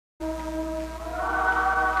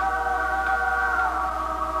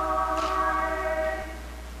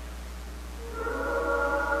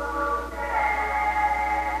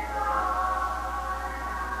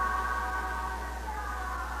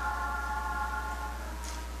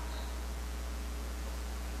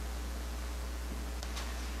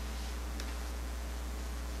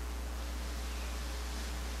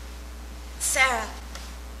Sarah,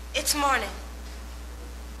 it's morning.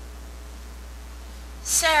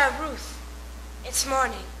 Sarah, Ruth, it's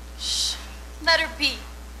morning. Shh. Let her be.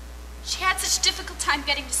 She had such a difficult time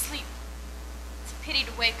getting to sleep. It's a pity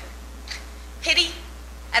to wake her. Pity?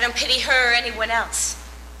 I don't pity her or anyone else.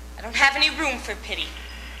 I don't have any room for pity.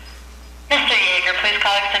 Mr. Yeager, please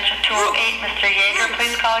call extension 208. Mr. Yeager,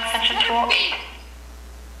 please call extension 208.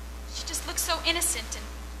 She just looks so innocent and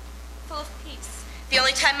full of peace. The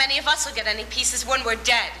only time many of us will get any peace is when we're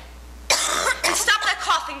dead. And stop that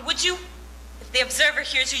coughing, would you? If the observer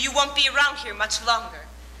hears you, you won't be around here much longer.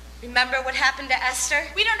 Remember what happened to Esther?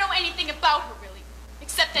 We don't know anything about her, really,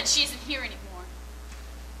 except that she isn't here anymore.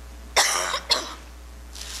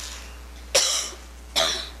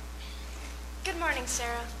 Good morning,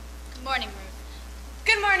 Sarah. Good morning, Ruth.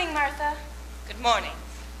 Good morning, Martha. Good morning.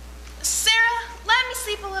 Sarah, let me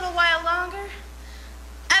sleep a little while longer.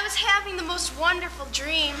 I was having the most wonderful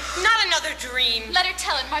dream. Not another dream. Let her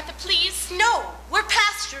tell it, Martha, please. No, we're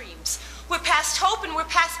past dreams. We're past hope and we're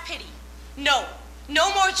past pity. No,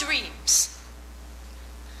 no more dreams.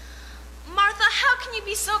 Martha, how can you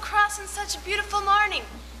be so cross on such a beautiful morning?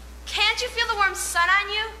 Can't you feel the warm sun on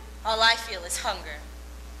you? All I feel is hunger.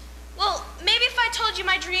 Well, maybe if I told you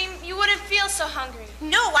my dream, you wouldn't feel so hungry.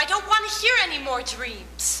 No, I don't want to hear any more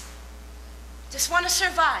dreams. Just want to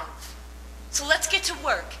survive. So let's get to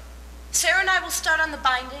work. Sarah and I will start on the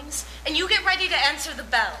bindings, and you get ready to answer the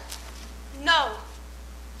bell. No.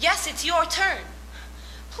 Yes, it's your turn.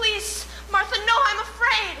 Please, Martha, no, I'm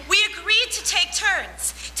afraid. We agreed to take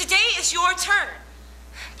turns. Today is your turn.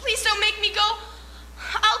 Please don't make me go.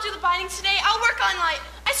 I'll do the bindings today. I'll work all night.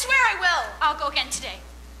 I swear I will. I'll go again today.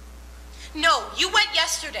 No, you went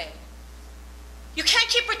yesterday. You can't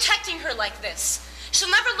keep protecting her like this. She'll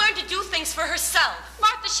never learn to do things for herself.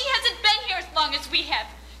 Martha, she hasn't been here as long as we have.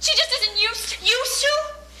 She just isn't used to... Used to?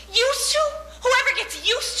 Used to? Whoever gets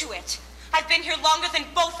used to it. I've been here longer than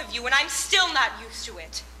both of you, and I'm still not used to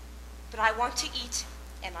it. But I want to eat,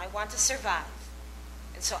 and I want to survive.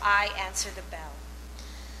 And so I answer the bell.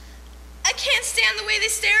 I can't stand the way they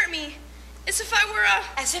stare at me. As if I were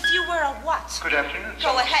a... As if you were a what? Good afternoon.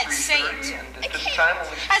 Go ahead, say it. And at this time,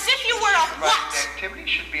 only As if you were a what? activity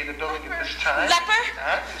should be in the building at this time. Leper?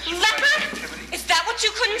 Leper? Activity. Is that what you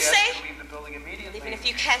couldn't say? Leave the building immediately. Even if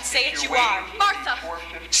you can't say it, If you you're are. waiting Martha, for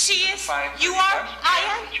the 4:15 she to is, 5:30 you are, bus, I we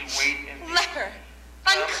am. ask that you wait in the Leper,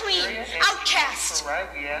 unclean, area, and outcast. if you arrive,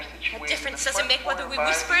 we ask that you What wait in difference the does it front make whether we corner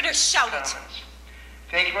whisper it or by shout it? Commons.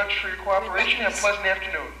 Thank you much for your cooperation. Have a pleasant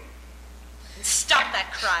afternoon. And stop that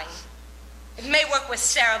crying. It may work with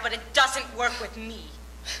Sarah, but it doesn't work with me.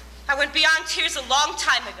 I went beyond tears a long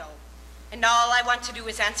time ago, and now all I want to do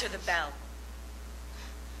is answer the bell.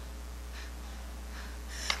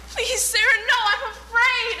 Please, Sarah, no, I'm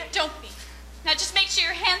afraid. Don't be. Now just make sure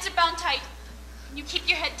your hands are bound tight, and you keep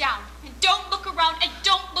your head down. And don't look around, and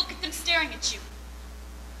don't look at them staring at you.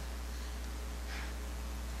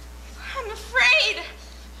 I'm afraid.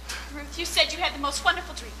 Ruth, you said you had the most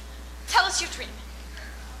wonderful dream. Tell us your dream.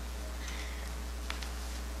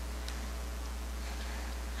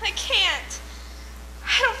 I can't.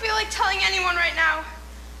 I don't feel like telling anyone right now.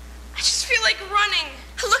 I just feel like running.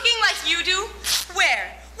 Looking like you do?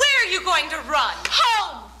 Where? Where are you going to run?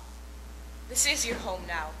 Home! This is your home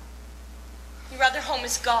now. Your other home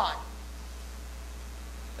is gone.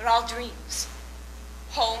 They're all dreams.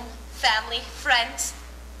 Home, family, friends.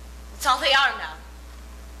 That's all they are now.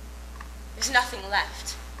 There's nothing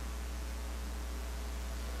left.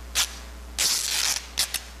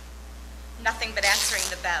 Nothing but answering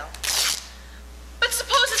the bell. But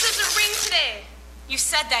suppose it doesn't ring today. You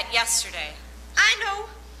said that yesterday. I know.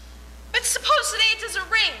 But suppose today it doesn't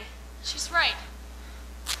ring. She's right.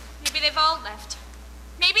 Maybe they've all left.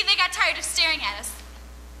 Maybe they got tired of staring at us.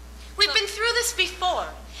 We've been through this before.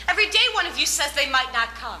 Every day one of you says they might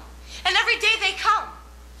not come. And every day they come.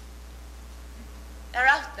 They're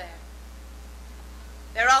out there.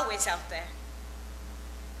 They're always out there.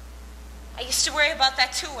 I used to worry about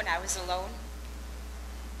that too when I was alone.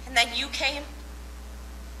 And then you came.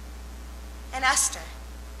 And Esther.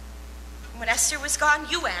 And when Esther was gone,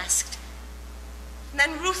 you asked. And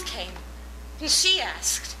then Ruth came. And she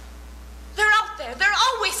asked. They're out there. They're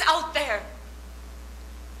always out there.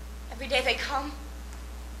 Every day they come.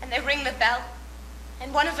 And they ring the bell.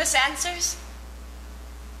 And one of us answers.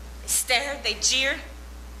 They stare, they jeer.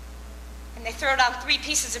 And they throw down 3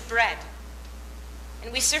 pieces of bread.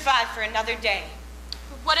 And we survive for another day.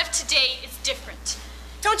 But what if today is different?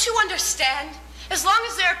 Don't you understand? As long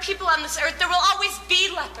as there are people on this earth, there will always be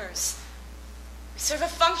lepers. We serve a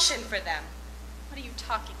function for them. What are you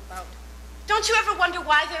talking about? Don't you ever wonder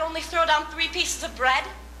why they only throw down 3 pieces of bread?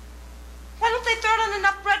 Why don't they throw down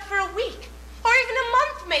enough bread for a week? Or even a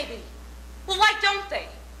month, maybe? Well, why don't they?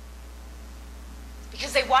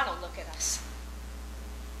 Because they want to look at us.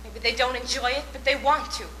 Maybe they don't enjoy it, but they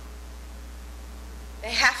want to. They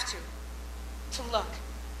have to look.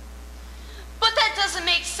 But that doesn't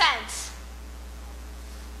make sense.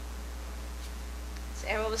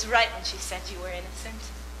 Sarah was right when she said you were innocent.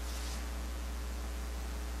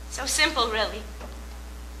 So simple, really.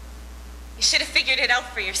 You should have figured it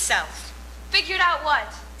out for yourself. Figured out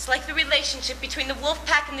what? It's like the relationship between the wolf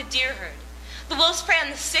pack and the deer herd. The wolves prey on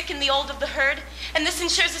the sick and the old of the herd, and this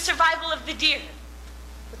ensures the survival of the deer.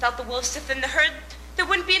 Without the wolves to thin the herd, there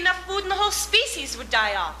wouldn't be enough food and the whole species would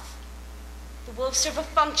die off. The wolves serve a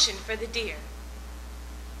function for the deer.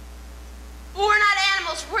 But we're not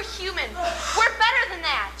animals, we're human. We're better than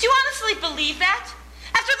that. Do you honestly believe that?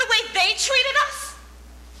 After the way they treated us?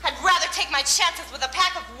 I'd rather take my chances with a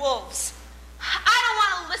pack of wolves. I don't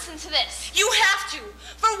want to listen to this. You have to.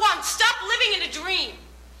 For once, stop living in a dream.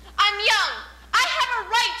 I'm young. I have a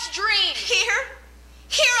right to dream. Here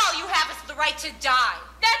all you have is the right to die.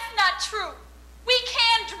 That's not true. We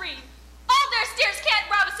can dream. All their stairs can't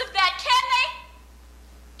rob us of that, can they?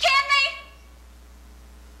 Can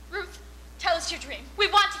they? Ruth, tell us your dream. We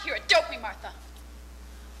want to hear it, don't we, Martha?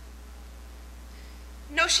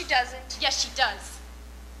 No, she doesn't. Yes, she does.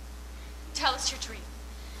 Tell us your dream.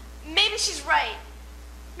 Maybe she's right.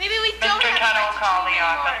 Maybe we don't Mr. have Tuttle will the call right the to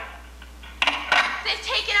dream office. anymore. They've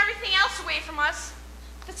taken everything else away from us.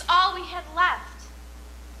 That's all we had left.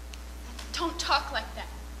 Don't talk like that.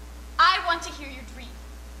 I want to hear your dream.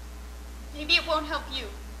 Maybe it won't help you.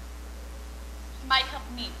 It might help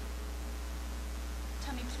me.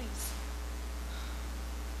 Tell me, please.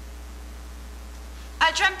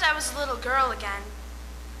 I dreamt I was a little girl again.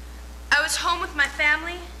 I was home with my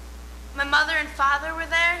family. My mother and father were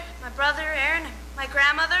there, my brother Aaron, and my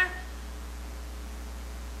grandmother.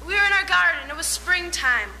 We were in our garden. It was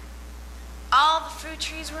springtime. All the fruit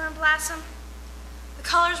trees were in blossom. The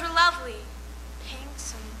colors were lovely,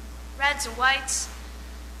 pinks and reds and whites.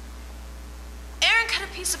 Aaron cut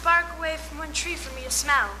a piece of bark away from one tree for me to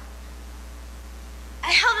smell.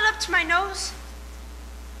 I held it up to my nose,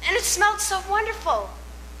 and it smelled so wonderful.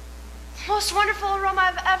 The most wonderful aroma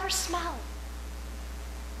I've ever smelled.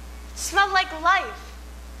 It smelled like life.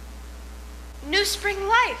 New spring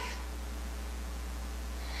life.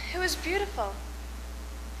 It was beautiful.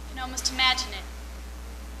 I can almost imagine it.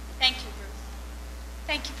 Thank you, Ruth.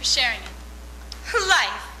 Thank you for sharing it.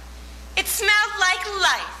 Life. It smelled like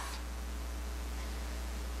life.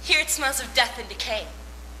 Here it smells of death and decay.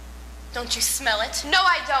 Don't you smell it? No,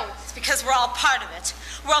 I don't. It's because we're all part of it.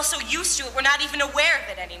 We're all so used to it, we're not even aware of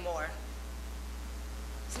it anymore.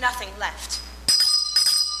 There's nothing left.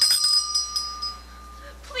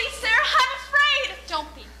 Please, Sarah, I'm afraid.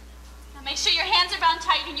 Don't be. Now make sure your hands are bound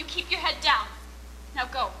tight and you keep your head down. Now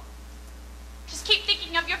go. Just keep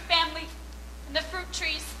thinking of your family and the fruit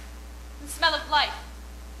trees and the smell of life.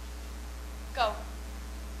 Go.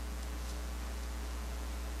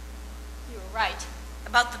 You were right.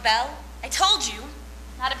 About the bell? I told you.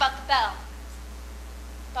 Not about the bell.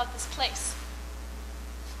 About this place.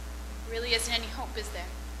 There really isn't any hope, is there?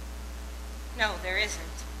 No, there isn't.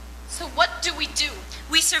 So what do?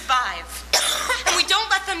 We survive. And we don't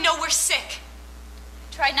let them know we're sick.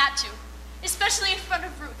 Try not to. Especially in front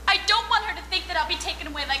of Ruth. I don't want her to think that I'll be taken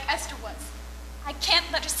away like Esther was. I can't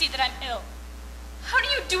let her see that I'm ill. How do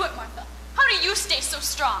you do it, Martha? How do you stay so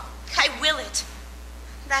strong? I will it.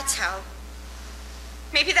 That's how.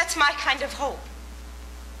 Maybe that's my kind of hope.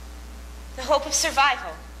 The hope of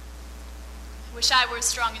survival. I wish I were as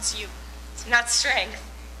strong as you. It's not strength.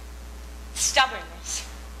 It's stubbornness.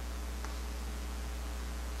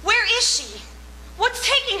 Where is she? What's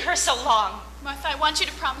taking her so long? Martha, I want you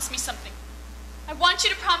to promise me something. I want you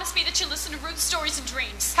to promise me that you'll listen to Ruth's stories and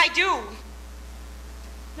dreams. I do.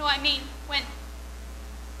 No, I mean, when...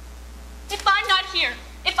 If I'm not here,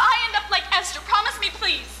 if I end up like Esther, promise me,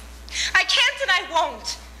 please. I can't and I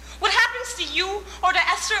won't. What happens to you or to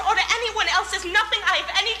Esther or to anyone else is nothing I have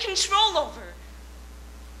any control over.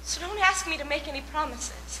 So don't ask me to make any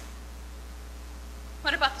promises.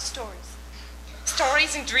 What about the stories?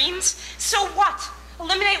 Stories and dreams? So what?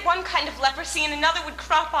 Eliminate one kind of leprosy and another would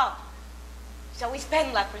crop up. There's always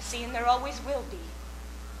been leprosy and there always will be.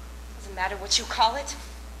 Doesn't matter what you call it.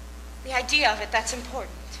 The idea of it, that's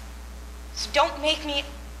important. So don't make me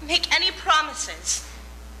make any promises.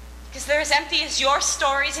 Because they're as empty as your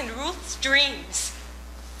stories and Ruth's dreams.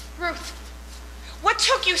 Ruth, what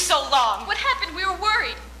took you so long? what happened? We were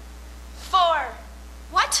worried. 4.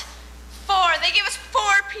 What? 4. They gave us 4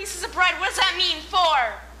 pieces of bread. What does that mean, 4?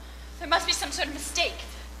 There must be some sort of mistake.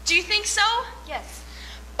 Do you think so? Yes.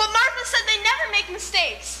 But Martha said they never make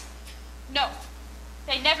mistakes. No.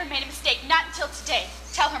 They never made a mistake, not until today.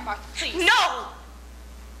 Tell her, Martha, please. No!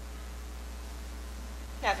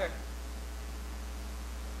 Never.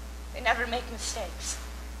 They never make mistakes.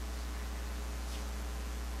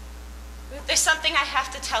 Ruth, there's something I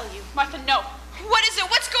have to tell you. Martha, no. What is it?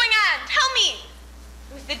 What's going on? Tell me.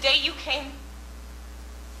 Ruth, the day you came,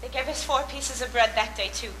 they gave us 4 pieces of bread that day,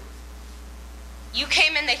 too. You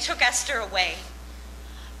came and they took Esther away.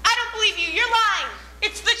 I don't believe you. You're lying.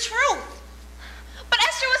 It's the truth. But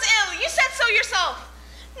Esther was ill. You said so yourself.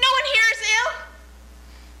 No one here is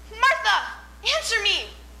ill. Martha, answer me.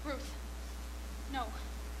 Ruth, no.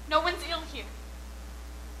 No one's ill here.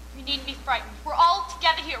 You needn't be frightened. We're all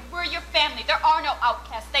together here. We're your family. There are no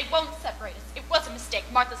outcasts. They won't separate us. It was a mistake.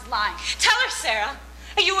 Martha's lying. Tell her, Sarah.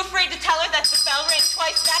 Are you afraid to tell her that the bell rang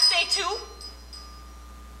twice that day, too?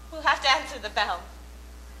 We'll have to answer the bell.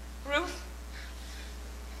 Ruth?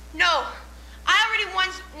 No. I already won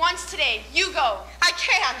once today. You go. I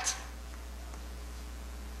can't.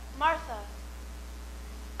 Martha,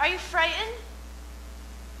 are you frightened?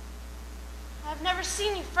 I've never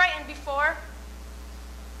seen you frightened before.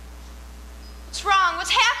 What's wrong?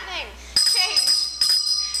 What's happening? Change.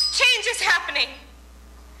 Change is happening.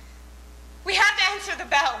 We have to answer the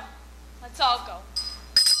bell. Let's all go.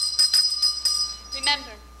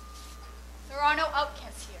 Remember, there are no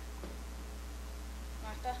outcasts here.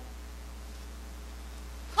 Martha?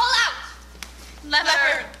 Pull out!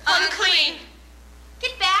 Leper, unclean.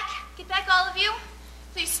 Get back. Get back, all of you.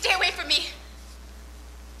 Please stay away from me.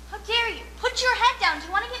 How dare you? Put your head down. Do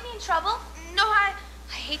you want to get me in trouble? No, I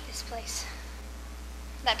hate this place.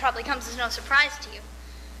 That probably comes as no surprise to you.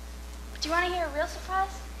 But do you want to hear a real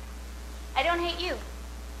surprise? I don't hate you.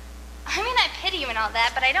 I mean, I pity you and all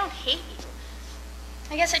that, but I don't hate you.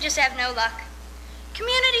 I guess I just have no luck.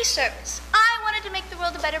 Community service. I wanted to make the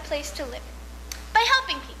world a better place to live in. By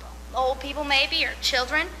helping people. Old people, maybe, or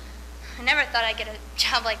children. I never thought I'd get a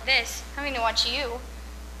job like this, having to watch you.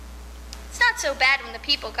 It's not so bad when the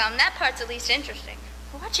people come. That part's at least interesting.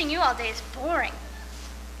 But watching you all day is boring.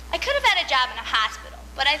 I could have had a job in a hospital,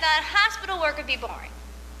 but I thought hospital work would be boring.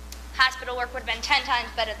 Hospital work would have been 10 times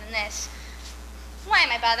better than this. Why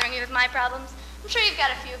am I bothering you with my problems? I'm sure you've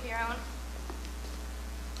got a few of your own.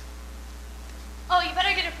 Oh, you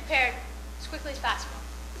better get it prepared as quickly as possible.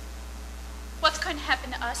 What's going to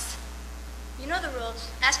happen to us? You know the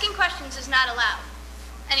rules. Asking questions is not allowed.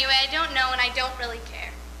 Anyway, I don't know and I don't really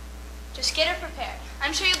care. Just get it prepared.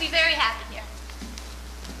 I'm sure you'll be very happy here.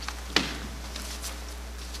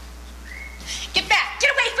 Get back!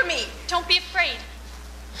 Get away from me! Don't be afraid.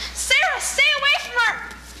 Sarah, stay away from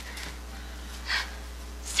her!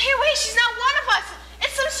 Stay away, she's not one of us.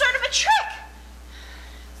 It's some sort of a trick.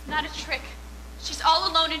 It's not a trick. She's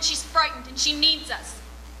all alone and she's frightened and she needs us.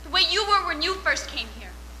 The way you were when you first came here.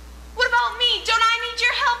 What about me? Don't I need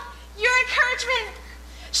your help? Your encouragement?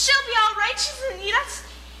 She'll be all right. She doesn't need us.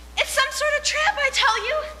 It's some sort of trap, I tell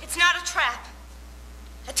you. It's not a trap.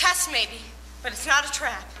 A test, maybe, but it's not a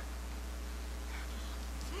trap.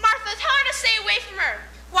 Martha, tell her to stay away from her.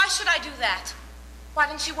 Why should I do that? Why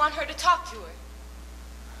didn't you want her to talk to her?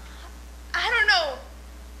 I don't know.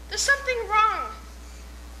 There's something wrong.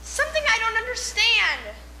 Something I don't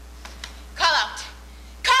understand. Call out.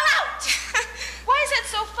 Call out! Why is that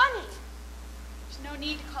so funny? There's no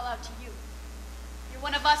need to call out to you. You're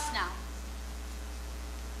one of us now.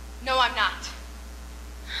 No, I'm not.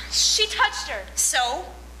 She touched her. So?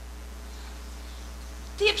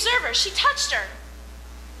 The observer, she touched her.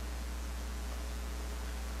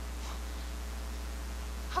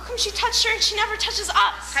 How come she touched her and she never touches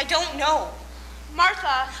us? I don't know.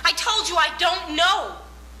 Martha. I told you I don't know.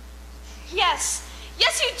 Yes.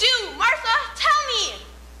 Yes, you do. Martha, tell me.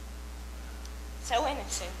 So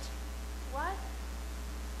innocent. What?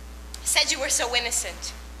 I said you were so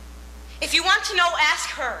innocent. If you want to know,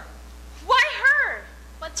 ask her. Why her?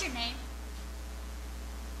 What's your name?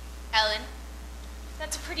 Ellen.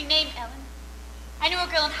 That's a pretty name, Ellen. I knew a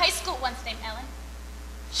girl in high school once named Ellen.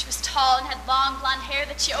 She was tall and had long blonde hair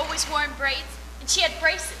that she always wore in braids, and she had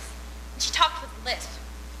braces, and she talked with a lisp.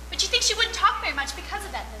 But you think she wouldn't talk very much because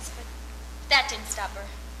of that lisp, but that didn't stop her.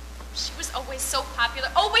 She was always so popular,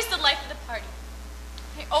 always the life of the party.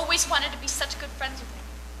 I always wanted to be such good friends with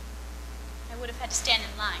her. I would have had to stand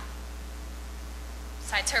in line.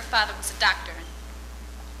 Besides, her father was a doctor, and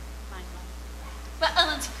mine wasn't. But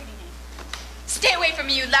Ellen's a pretty name. Stay away from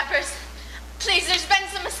me, you lepers. Please, there's been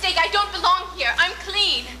some mistake. I don't belong here. I'm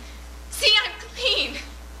clean. See, I'm clean.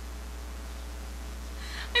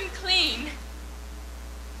 I'm clean.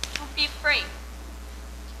 Don't be afraid.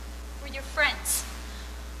 We're your friends.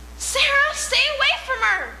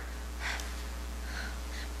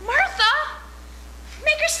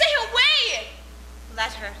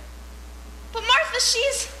 Let her. But Martha,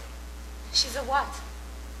 she's a what?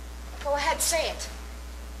 Go ahead, say it.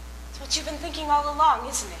 It's what you've been thinking all along,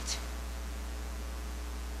 isn't it?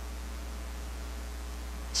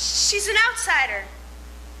 She's an outsider.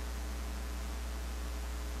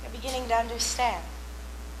 You're beginning to understand.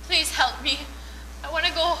 Please help me. I want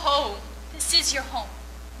to go home. This is your home.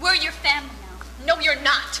 We're your family now. No, you're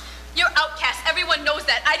not. You're outcast. Everyone knows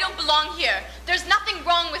that. I don't belong here. There's nothing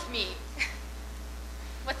wrong with me.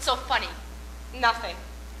 What's so funny? Nothing.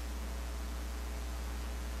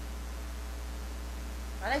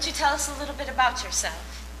 Why don't you tell us a little bit about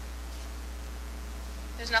yourself?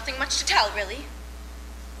 There's nothing much to tell, really.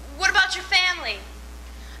 What about your family?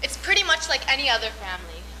 It's pretty much like any other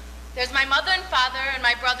family. There's my mother and father and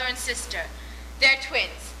my brother and sister. They're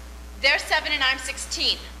twins. They're 7 and I'm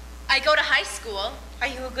 16. I go to high school. Are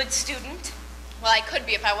you a good student? Well, I could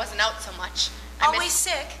be if I wasn't out so much. Always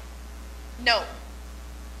sick? No.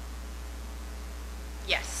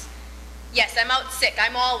 Yes. Yes, I'm out sick.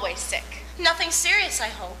 I'm always sick. Nothing serious, I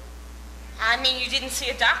hope. I mean, you didn't see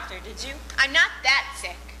a doctor, did you? I'm not that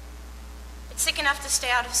sick. It's sick enough to stay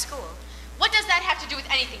out of school. What does that have to do with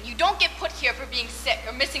anything? You don't get put here for being sick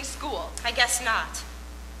or missing school. I guess not.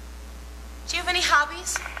 Do you have any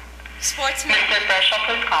hobbies? Sportsman? Mr. Fresh,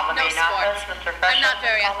 please call the No main office. sports. Mr. Fresh, I'm not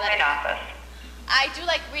very call the main athletic. office. I do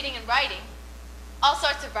like reading and writing. All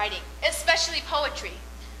sorts of writing, especially poetry.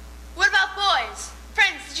 What about boys?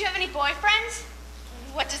 Friends, did you have any boyfriends?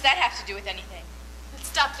 What does that have to do with anything? Let's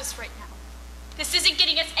stop this right now. This isn't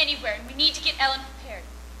getting us anywhere, and we need to get Ellen prepared.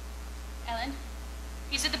 Ellen,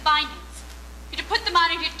 these are the bindings. You're to put them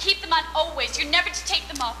on and you're to keep them on always. You're never to take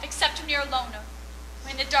them off, except when you're alone or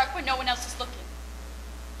in the dark when no one else is looking.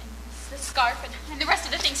 And the scarf and the rest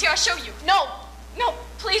of the things. Here, I'll show you. No, no,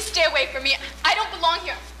 please stay away from me. I don't belong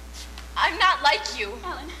here. I'm not like you.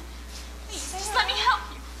 Ellen, please, just let me help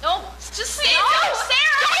you. No, just Please, no, no,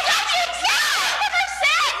 Sarah. Let me help you. Sarah, I never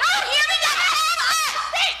said. No, hear me out.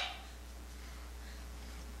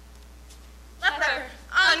 Leper.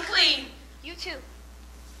 Unclean. You too.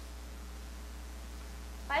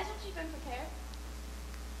 Why hasn't she been prepared?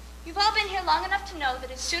 You've all been here long enough to know that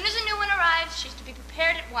as soon as a new one arrives, she's to be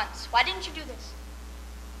prepared at once. Why didn't you do this?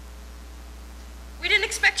 We didn't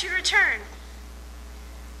expect you to return.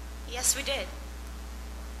 Yes, we did.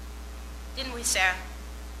 Didn't we, Sarah?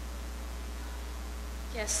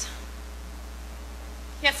 Yes.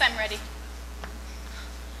 Yes, I'm ready.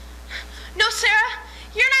 No, Sarah,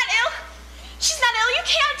 you're not ill. She's not ill. You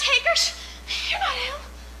can't take her. You're not ill.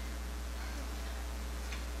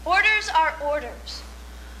 Orders are orders.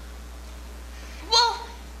 Well,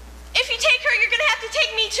 if you take her, you're going to have to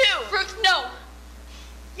take me too. Ruth, no.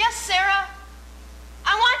 Yes, Sarah.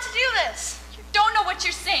 I want to do this. You don't know what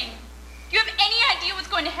you're saying. Do you have any idea what's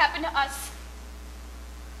going to happen to us?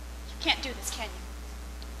 You can't do this, can you?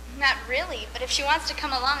 Not really, but if she wants to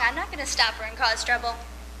come along, I'm not going to stop her and cause trouble.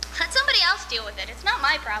 Let somebody else deal with it. It's not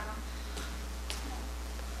my problem.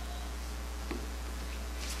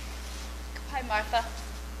 Goodbye, Martha.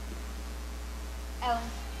 Ellen.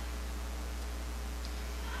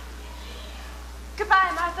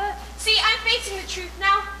 Goodbye, Martha. See, I'm facing the truth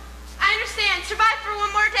now. I understand. Survive for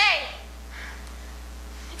one more day.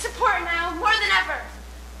 It's important now, more than ever.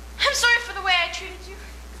 I'm sorry for the way I treated you.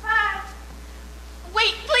 Goodbye.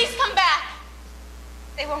 Wait, please come back.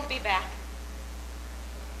 They won't be back.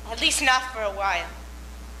 At least not for a while.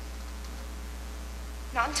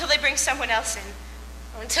 Not until they bring someone else in.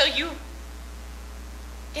 Or until you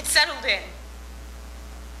get settled in.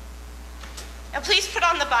 Now please put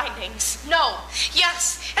on the bindings. No.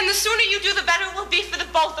 Yes, and the sooner you do, the better it will be for the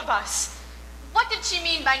both of us. What did she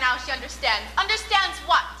mean by now she understands? Understands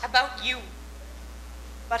what? About you.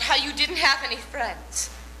 About how you didn't have any friends.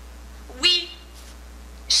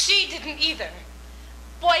 She didn't either.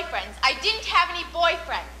 Boyfriends. I didn't have any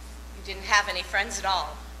boyfriends. You didn't have any friends at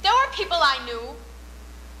all. There were people I knew.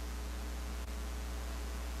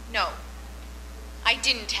 No. I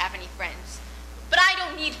didn't have any friends. But I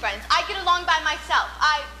don't need friends. I get along by myself.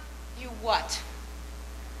 You what?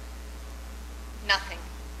 Nothing.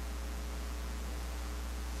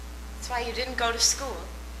 That's why you didn't go to school.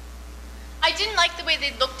 I didn't like the way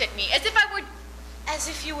they looked at me, as if I were As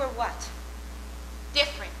if you were what?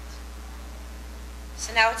 different.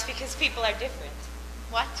 So now it's because people are different.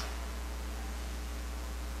 What?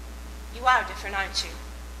 You are different, aren't you?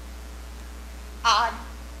 Odd.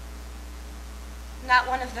 Not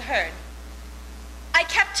one of the herd. I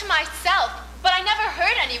kept to myself, but I never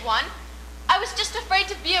hurt anyone. I was just afraid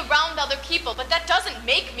to be around other people, but that doesn't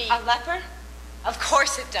make me... A leper? Of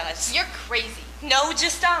course it does. You're crazy. No,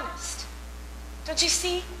 just honest. Don't you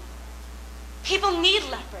see? People need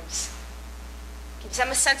lepers. It gives them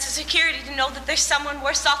a sense of security to know that there's someone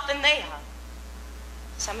worse off than they are.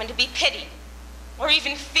 Someone to be pitied or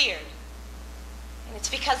even feared. And it's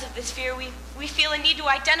because of this fear we feel a need to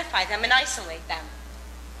identify them and isolate them.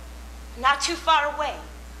 Not too far away.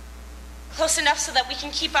 Close enough so that we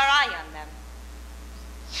can keep our eye on them.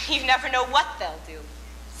 You never know what they'll do.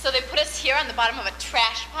 So they put us here on the bottom of a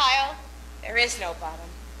trash pile? There is no bottom.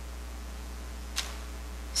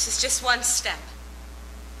 This is just one step.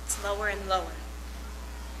 It's lower and lower.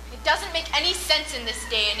 It doesn't make any sense in this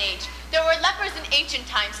day and age. There were lepers in ancient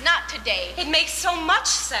times, not today. It makes so much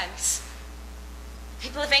sense.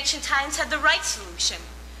 People of ancient times had the right solution,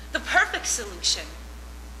 the perfect solution.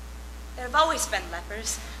 There have always been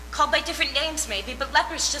lepers, called by different names maybe, but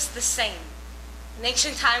lepers just the same. In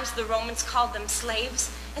ancient times, the Romans called them slaves,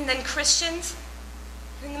 and then Christians.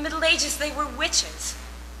 In the Middle Ages, they were witches,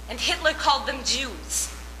 and Hitler called them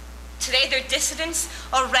Jews. Today, they're dissidents,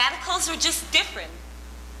 or radicals, or just different.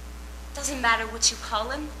 It doesn't matter what you call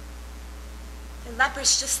them. They're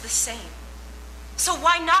lepers just the same. So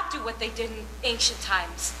why not do what they did in ancient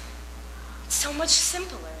times? It's so much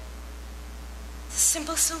simpler. It's a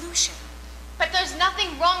simple solution. But there's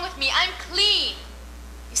nothing wrong with me. I'm clean.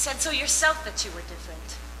 You said so yourself that you were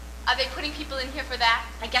different. Are they putting people in here for that?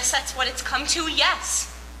 I guess that's what it's come to,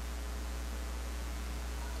 yes.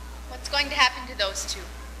 What's going to happen to those two?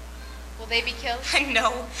 Will they be killed?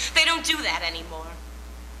 No, they don't do that anymore.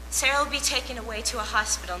 Sarah will be taken away to a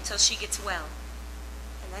hospital until she gets well.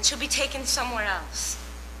 And then she'll be taken somewhere else.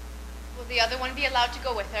 Will the other one be allowed to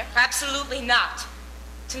go with her? Absolutely not.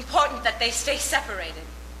 It's important that they stay separated.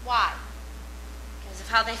 Why? Because of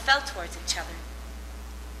how they felt towards each other.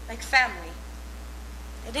 Like family.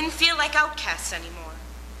 They didn't feel like outcasts anymore.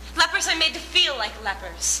 Lepers are made to feel like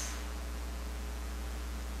lepers.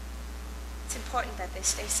 It's important that they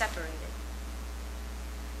stay separated.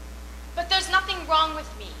 But there's nothing wrong with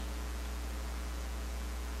me.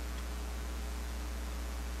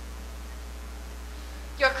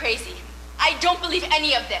 You're crazy. I don't believe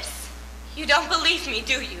any of this. You don't believe me,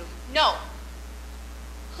 do you? No.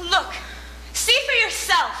 Look, see for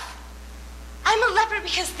yourself. I'm a leper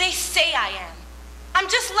because they say I am. I'm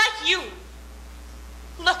just like you.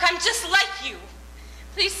 Look, I'm just like you.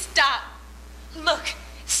 Please stop. Look,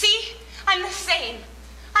 see? I'm the same.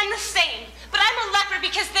 I'm the same. But I'm a leper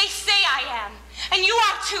because they say I am. And you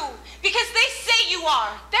are too, because they say you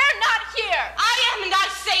are. They're not here. I am and I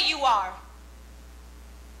say you are.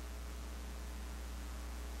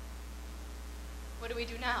 What do we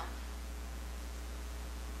do now?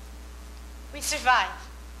 We survive.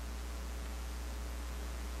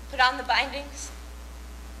 Put on the bindings,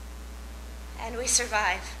 and we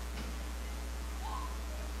survive.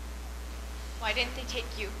 Why didn't they take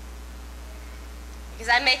you?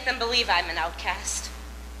 Because I make them believe I'm an outcast.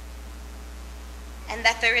 And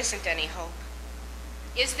that there isn't any hope.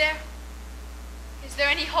 Is there? Is there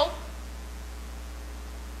any hope?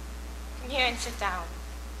 Come here and sit down.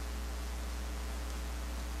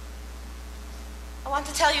 I want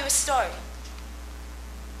to tell you a story.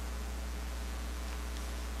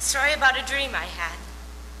 A story about a dream I had.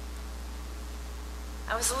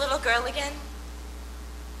 I was a little girl again,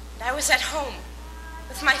 and I was at home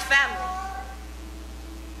with my family.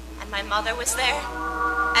 And my mother was there,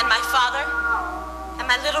 and my father, and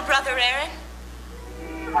my little brother Aaron.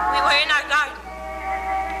 We were in our garden.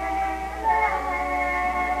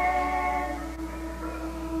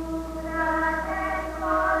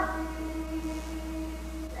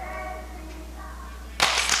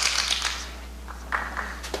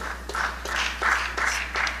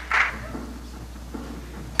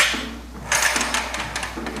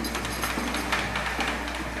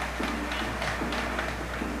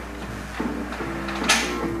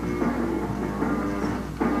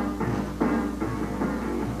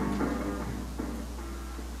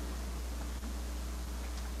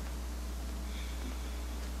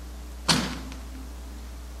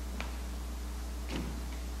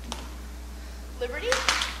 Liberty?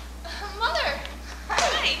 Mother!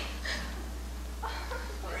 Hi!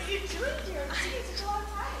 What are you doing here? It's taking such a long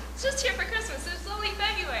time. It's just here for Christmas. It's only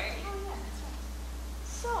February. Oh, yeah, that's right.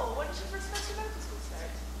 So, when did your first semester of medical school start?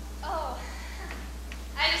 Oh.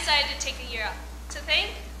 I decided to take a year off. To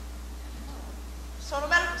think? So, no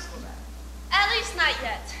medical school then? At least not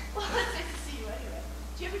yet. Well, it's nice to see you anyway.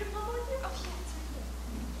 Do you have your diploma with you? Oh, yeah, it's right here.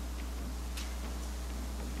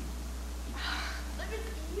 Look, it's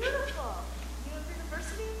beautiful. New York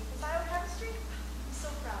University, biochemistry. I'm so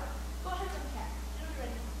proud. Go ahead and unpack. It'll be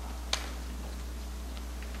ready for pop.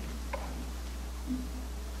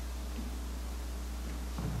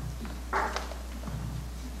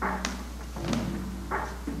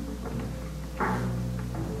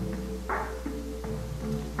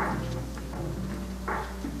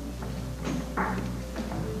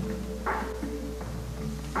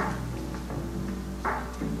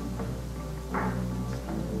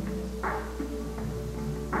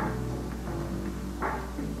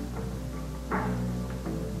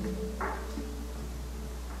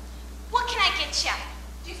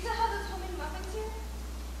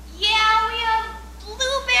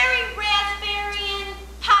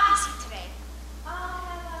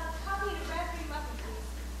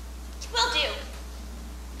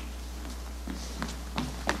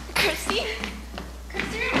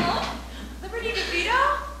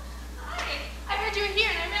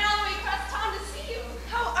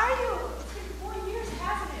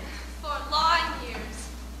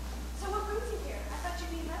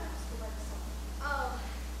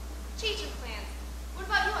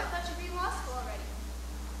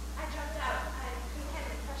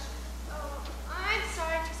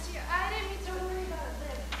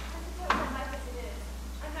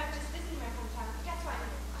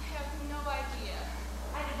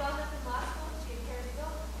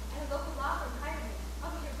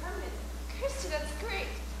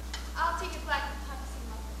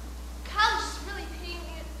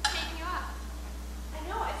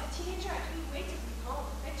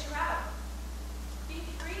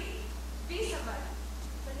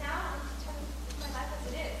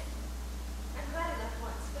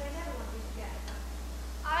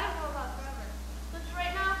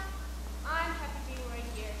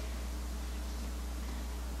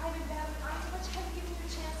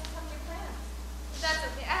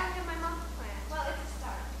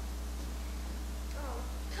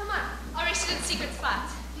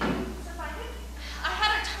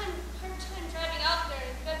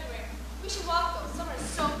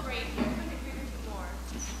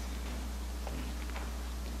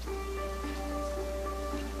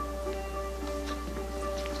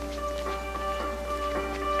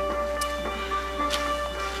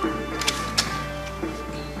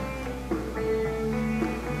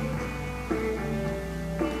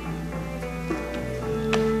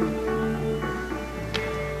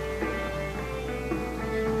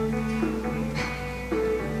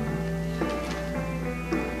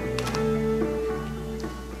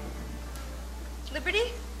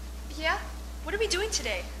 Yeah? What are we doing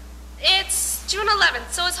today? It's June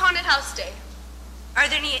 11th, so it's Haunted House Day. Are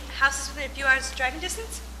there any houses within a few hours driving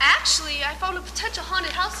distance? Actually, I found a potential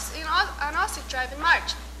haunted house on Ossick Drive in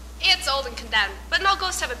March. It's old and condemned, but no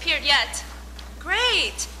ghosts have appeared yet.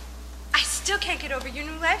 Great! I still can't get over your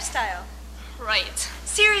new lifestyle. Right.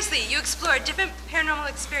 Seriously, you explore a different paranormal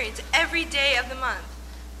experience every day of the month.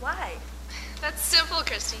 Why? That's simple,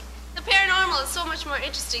 Christy. The paranormal is so much more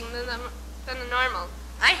interesting than the normal.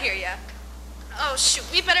 I hear ya. Oh, shoot,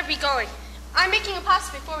 we better be going. I'm making a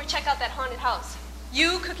pasta before we check out that haunted house.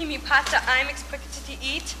 You cooking me pasta I'm expected to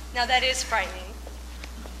eat? Now that is frightening.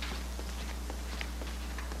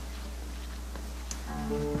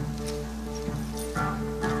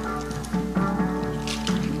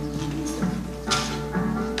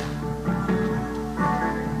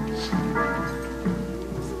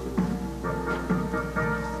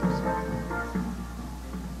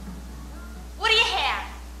 What do you have?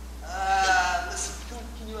 Listen,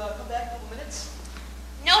 can you come back a couple minutes?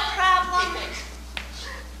 No problem. Hey, thanks.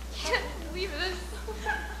 Can't believe this.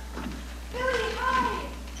 Billy, hi!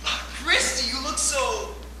 Christy, you look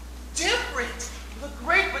so different. You look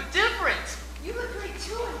great, but different. You look great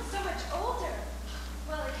too and so much older.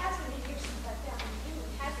 Well, it has been a year since I found you,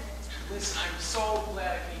 hasn't it? Listen, I'm so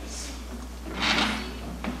glad I came to see you.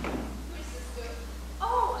 Who is this dude?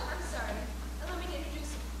 Oh, I'm sorry. Allow me to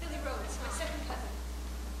introduce Billy Rhodes, my second cousin.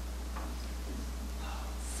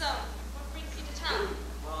 So, what brings you to town?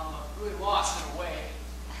 Well, I'm really lost in a way.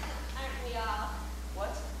 Aren't we all?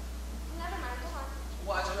 What? Never mind, go on.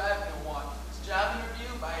 Watch what I've been walking. This job interview,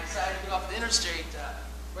 I decided to get off the interstate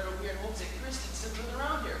right over here in Holmes. Christy, instead of living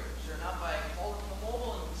around here. Sure enough, I called up the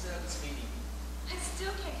mobile and we set up this meeting. I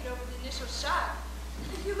still can't get over the initial shock.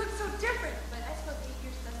 You look so different, but I suppose 8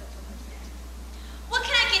 years doesn't so much yet. What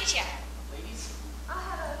can I get you? Ladies? I'll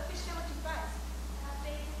have a fish sandwich and fries.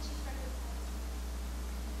 Bacon, cheeseburger.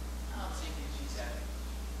 I'll take it, she's happy.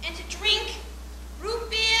 And to drink?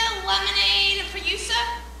 Root beer, lemonade, and for you, sir?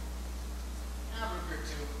 I'll root beer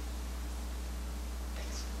too.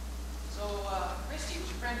 Thanks. So, Christy, who's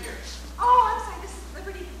your friend here? Oh, I'm sorry. This is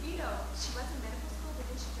Liberty DeVito. She was in medical school, but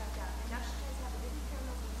then she dropped out. And now she tries to have a different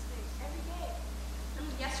paranormal experience every day. I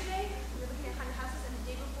mean, yesterday, we were looking at haunted houses, and the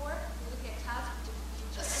day before, we were looking at tiles with different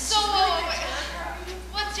features. And So, she's really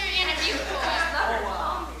good. what's your interview for?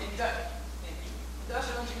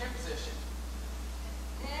 Industrial engineer position.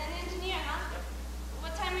 An engineer, huh?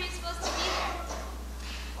 What time are you supposed to be there?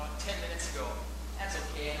 About 10 minutes ago. That's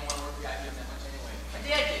okay, I don't want to work for you that much anyway. My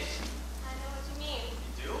dad did. I know what you mean.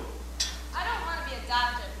 You do? I don't want to be a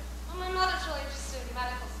doctor. Well, my mother's really interested in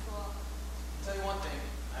medical school. I'll tell you one thing.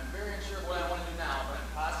 I'm very unsure of what I want to do now, but I'm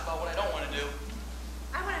positive about what I don't want to do.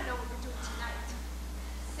 I want to know what we're doing tonight.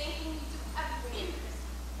 Same thing you do everywhere.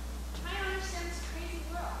 Try to understand this crazy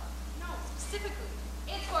world. No, specifically.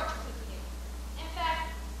 It's fortune cookie. In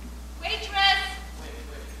fact, waitress, Wait.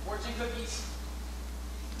 Fortune cookies?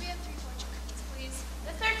 we have 3 fortune cookies, please.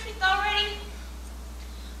 The 13th already?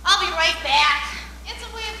 I'll be right back. It's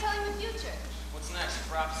a way of telling the future. What's next?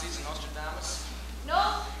 Prophecies and Nostradamus?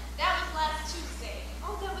 No, that was last Tuesday.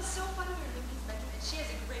 Oh, that was so fun. We were in Nikki's bedroom, and she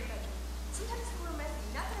has a great bedroom. Sometimes it's a little messy.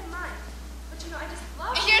 Not that I mind. But you know, I just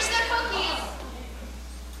love it. Here's the cookies.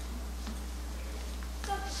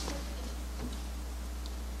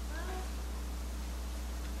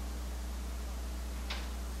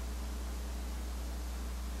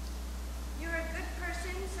 You're a good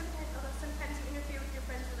person, although sometimes you interfere with your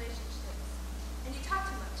friends' relationships. And you talk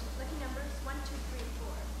too much. Lucky numbers 1, 2, 3, and 4.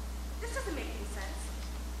 This doesn't make any sense.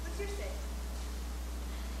 What's your say?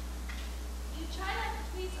 You try not to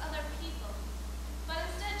please other people, but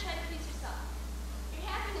instead try to please yourself. Your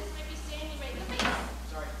happiness might be staring you right in the face.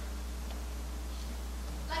 Sorry.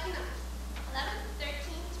 Lucky numbers. 11,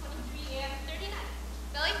 13, 23, and 39.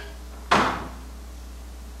 Billy?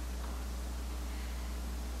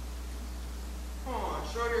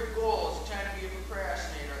 Show your goals. Trying to be a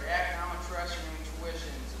procrastinator. Act now and trust your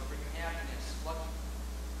intuitions. It'll bring you happiness.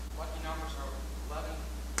 Lucky numbers are 11,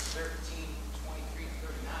 13, 23, and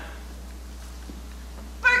 39.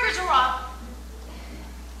 Burgers are off.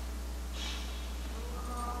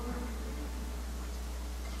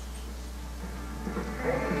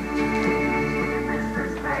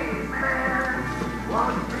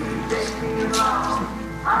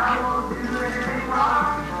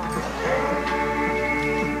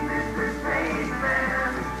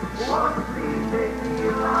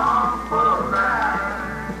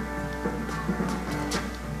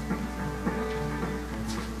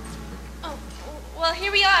 Oh, well,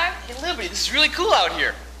 here we are. Hey, Liberty, this is really cool out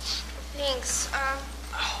here. Thanks.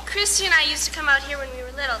 Christy and I used to come out here when we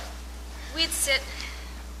were little. We'd sit,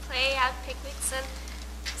 play, have picnics, and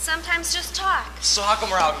sometimes just talk. So how come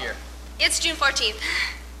we're out here? It's June 14th.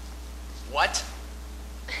 What?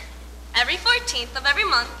 Every 14th of every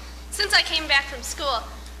month, since I came back from school,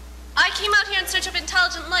 I came out here in search of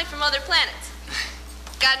intelligent life from other planets.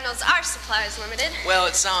 God knows our supply is limited. Well,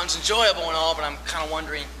 it sounds enjoyable and all, but I'm kind of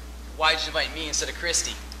wondering, why did you invite me instead of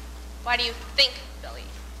Christy? Why do you think, Billy?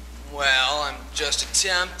 Well, I'm just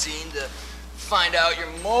attempting to find out your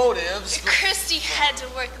motives. Christy had to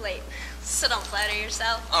work late, so don't flatter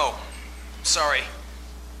yourself. Oh, sorry.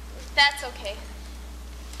 That's okay.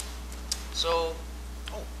 So,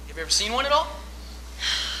 have you ever seen one at all?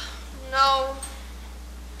 No.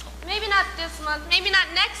 Maybe not this month, maybe not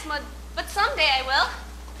next month, but someday I will.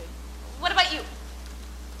 Okay. What about you?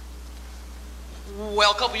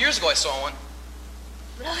 Well, a couple years ago I saw one.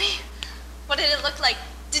 Really? What did it look like?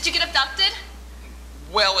 Did you get abducted?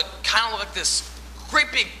 Well, it kind of looked like this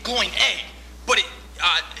great big glowing egg, but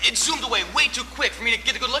it zoomed away way too quick for me to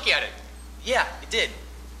get a good look at it. Yeah, it did.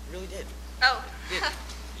 It really did. Oh. It did.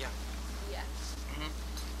 Yeah. Yeah. Mm-hmm.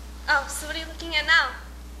 Oh, so what are you looking at now?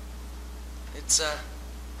 It's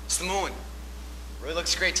the moon. Really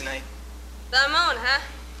looks great tonight. The moon, huh?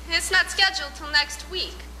 It's not scheduled till next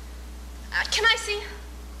week. Can I see?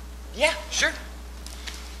 Yeah, sure.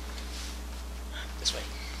 This way.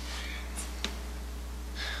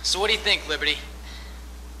 So what do you think, Liberty?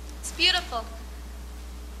 It's beautiful.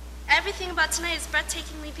 Everything about tonight is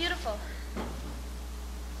breathtakingly beautiful.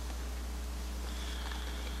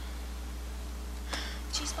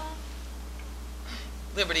 Cheese ball?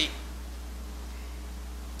 Liberty.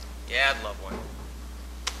 Yeah, I'd love one.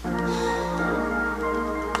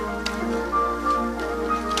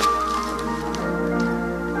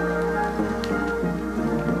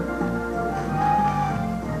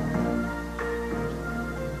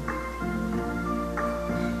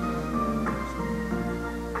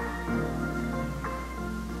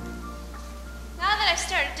 Now that I've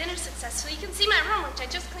started dinner successfully, you can see my room, which I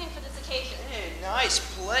just cleaned for this occasion. Hey, nice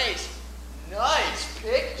place. Nice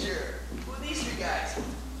picture. Who are these three guys?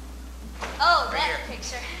 Oh, Right that here.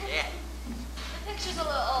 picture. Yeah. The picture's a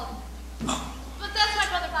little old. But that's my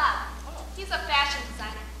brother Bob. He's a fashion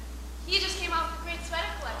designer. He just came out with a great sweater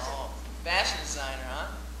collection. Oh, fashion designer,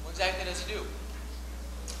 huh? What exactly does he do?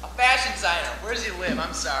 A fashion designer. Where does he live?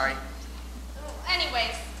 I'm sorry.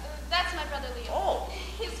 Anyways, that's my brother Leo. Oh.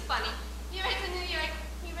 He's funny. He writes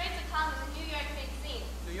a column in the New York magazine.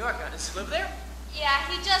 New York, huh? Does he live there? Yeah,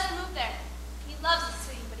 he just moved there. He loves the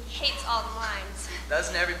city, but he hates all the lines.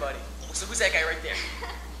 Doesn't everybody? So who's that guy right there?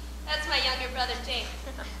 That's my younger brother Jake.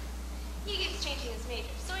 He keeps changing his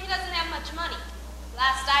major, so he doesn't have much money.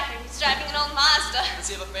 Last I heard, he's driving an old Mazda.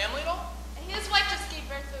 Does he have a family at all? His wife just gave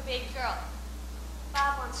birth to a baby girl.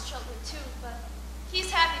 Bob wants children too, but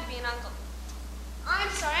he's happy to be an uncle.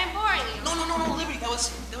 I'm sorry, I'm boring you. No, Liberty. That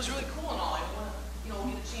was really cool and all. I want to, get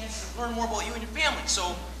a chance to learn more about you and your family.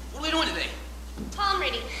 So, what are we doing today? Palm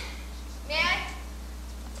reading. May I?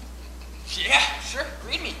 Yeah, sure.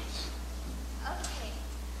 Read me. Okay.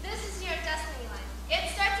 This is your destiny line.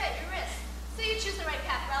 It starts at your wrist, so you choose the right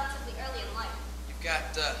path relatively early in life. You've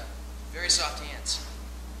got very soft hands.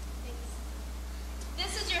 Thanks.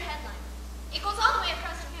 This is your headline. It goes all the way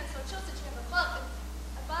across your hand, so it shows that you have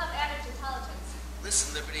above average intelligence.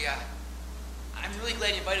 Listen, Liberty, I'm really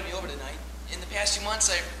glad you invited me over tonight. In the past few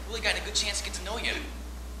months, I've really gotten a good chance to get to know you.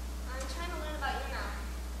 I'm trying to learn about you now.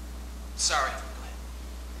 Sorry. Go ahead.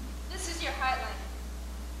 This is your heart line.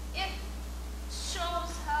 It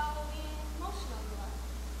shows how emotional you are.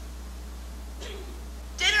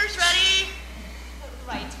 Dinner's ready.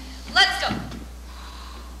 Right. Let's go.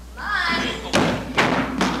 Bye.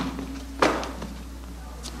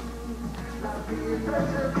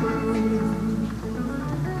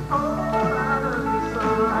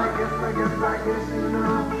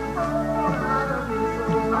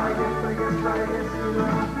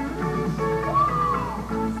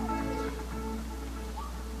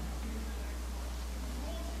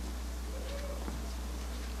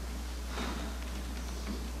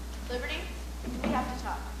 Liberty, we have to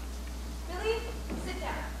talk. Billy, sit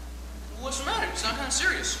down. What's the matter? You sound kind of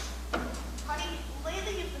serious. Honey,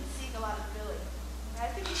 lately you've been seeing a lot of Billy. I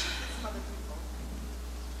think you should see some other people.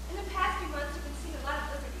 In the past few months, you've been seeing a lot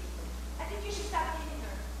of Liberty. I think you should stop dating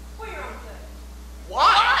her for your own good.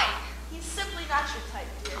 Why? He's simply not your type,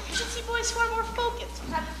 dear. You should see boys who are more focused,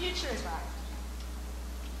 who have the future in mind.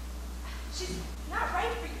 She's not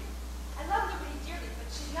right for you. I love Liberty dearly, but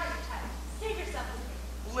she's not your type. Save yourself with me.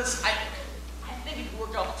 Listen, I think it can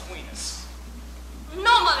work out between us.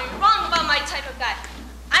 No, Mother, you're wrong about my type of guy.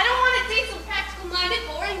 I don't want to date some practical-minded,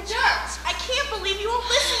 boring jerks. I can't believe you won't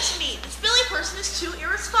listen to me. This Billy person is too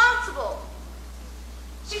irresponsible. impossible.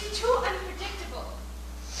 She's too unpredictable.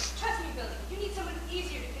 Trust me, Billy, you need someone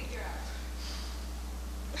easier to figure out.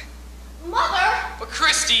 Mother! But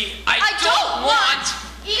Christy, I don't want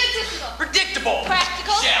egotistical, predictable,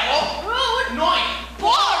 practical, shallow, rude, annoying,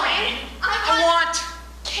 boring. I want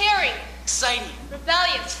caring, exciting,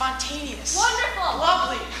 rebellious, spontaneous, wonderful,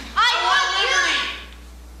 lovely. I want liberty.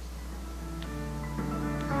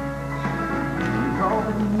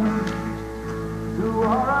 Who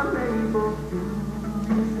are unable to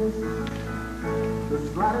resist the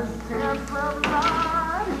slightest chance of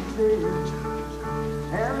light exist,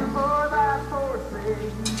 and for that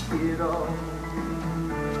forsake it all.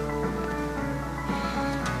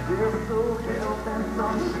 They're so hell-bent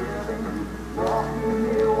on living, walking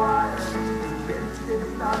haywire, convinced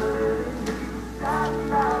it's not living,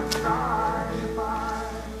 standing outside the fire.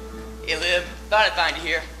 Hey, Lib, thought I'd find you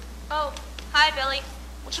here. Oh, hi, Billy.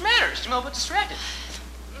 What's the matter? You seem a little bit distracted.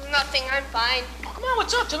 Nothing, I'm fine. Oh, come on,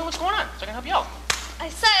 what's up? Tell me what's going on so I can help you out. I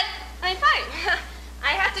said I'm fine.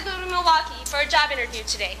 I have to go to Milwaukee for a job interview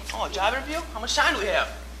today. Oh, a job interview? How much time do we have?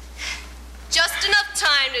 Just enough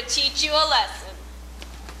time to teach you a lesson.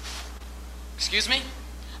 Excuse me?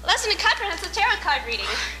 A lesson in comprehensive tarot card reading.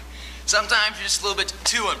 Sometimes you're just a little bit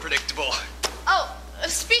too unpredictable. Oh,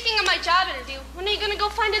 speaking of my job interview, when are you going to go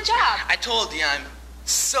find a job? I told you I'm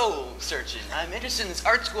soul searching. I'm interested in this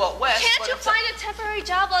art school out west. Can't you find a temporary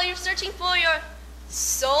job while you're searching for your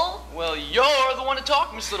soul? Well, you're the one to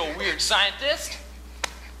talk, Miss Little Weird Scientist.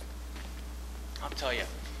 I'll tell you,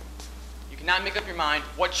 you cannot make up your mind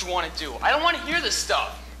what you want to do. I don't want to hear this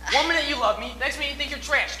stuff. One minute you love me, next minute you think you're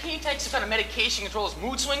trash. Can you take some kind of medication to control those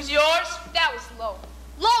mood swings of yours? That was low.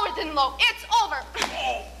 Lower than low. It's over.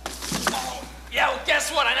 Oh. Yeah, well, guess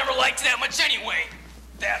what? I never liked you that much anyway.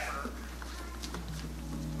 That hurt.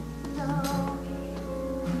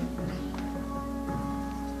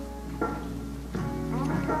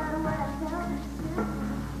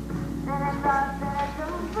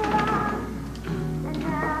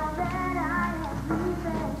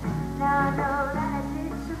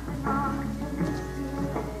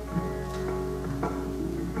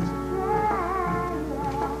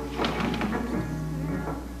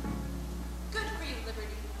 Good for you,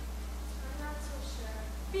 Liberty. I'm not so sure.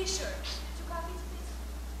 Be sure. 2 coffees, please.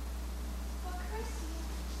 Well, Christy.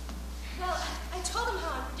 Well, I told him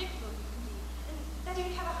how unpredictable you can be, and that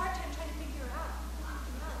he'd have a hard time trying to figure out who you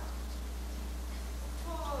can out.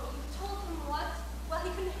 Oh, you told him what? Well, he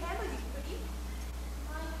couldn't handle you, could he?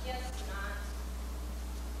 I guess not.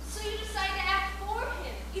 So you decided to act for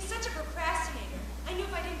him? He's such a procrastinator. I knew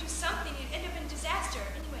if I didn't do something, it'd end up in disaster.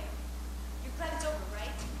 Anyway, you're glad it's over,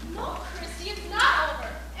 right? No, Christy, it's not over.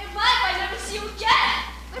 And what if I never see you again?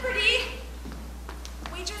 Liberty!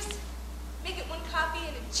 Waitress, make it 1 coffee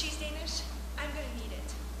and a cheese Danish. I'm gonna need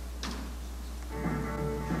it.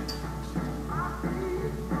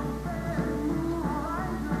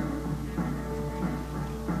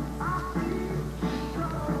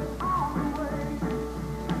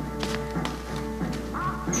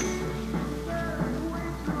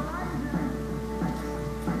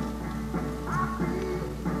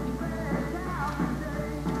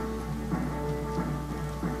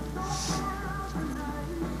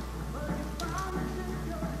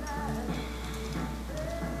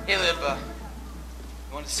 Hey, Lib,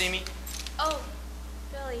 you want to see me? Oh,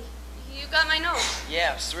 Billy, you got my note. Yeah,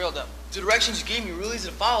 I was thrilled. The directions you gave me were really easy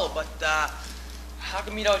to follow, but how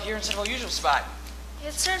come meet out here instead of our usual spot?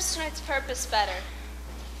 It serves tonight's purpose better.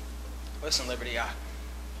 Listen, Liberty, I'd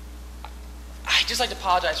just like to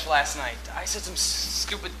apologize for last night. I said some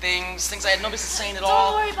stupid things I had no business saying at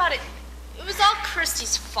all. Don't worry about it. It was all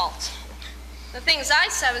Christy's fault. The things I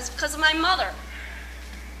said was because of my mother.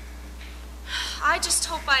 I just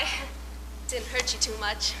hope I didn't hurt you too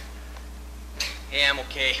much. Hey, I'm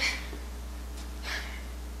okay.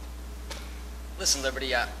 Listen,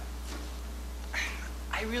 Liberty, I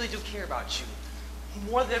really do care about you.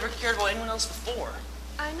 More than I ever cared about anyone else before.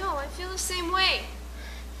 I know, I feel the same way.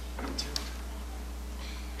 Me too.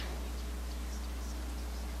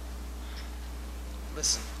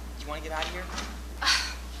 Listen, do you want to get out of here?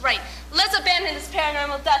 Right. Let's abandon this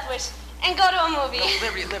paranormal death wish and go to a movie.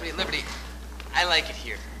 No, Liberty. I like it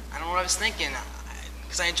here. I don't know what I was thinking.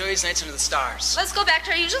 Because I enjoy these nights under the stars. Let's go back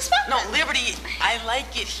to our usual spot. No, Liberty, I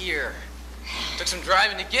like it here. Took some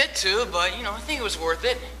driving to get to, but, I think it was worth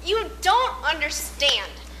it. You don't understand.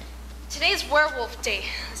 Today's werewolf day.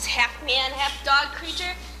 This half-man, half-dog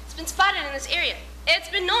creature has been spotted in this area. It's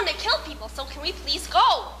been known to kill people, so can we please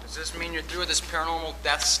go? Does this mean you're through with this paranormal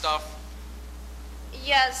death stuff?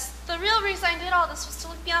 Yes, the real reason I did all this was to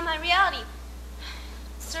look beyond my reality.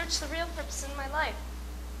 Search the real purpose in my life.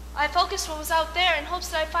 I focused what was out there in hopes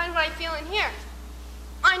that I'd find what I feel in here.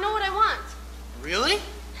 I know what I want. Really?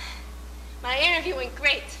 My interview went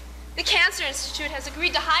great. The Cancer Institute has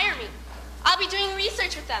agreed to hire me. I'll be doing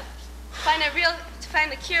research with them. To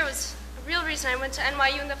find the cure was a real reason I went to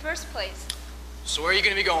NYU in the first place. So where are you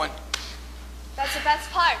going to be going? That's the best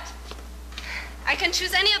part. I can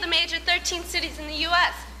choose any of the major 13 cities in the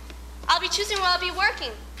U.S. I'll be choosing where I'll be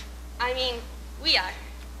working. I mean, we are.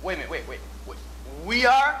 Wait a minute, wait. We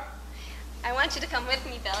are? I want you to come with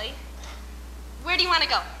me, Billy. Where do you want to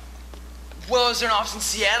go? Well, is there an office in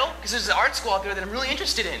Seattle? Because there's an art school out there that I'm really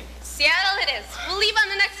interested in. Seattle it is. We'll leave on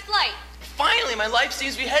the next flight. Finally, my life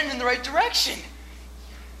seems to be heading in the right direction.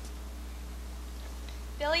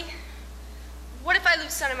 Billy, what if I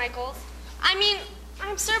lose sight of my goals? I mean,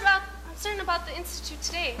 I'm certain about the Institute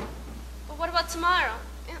today. But what about tomorrow?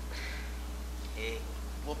 Hey,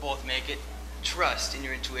 we'll both make it. Trust in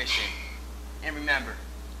your intuition. And remember,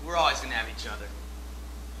 we're always going to have each other.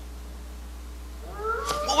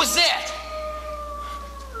 What was that?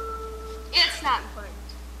 It's not important.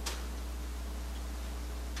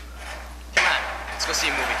 Come on, let's go see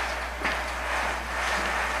a movie.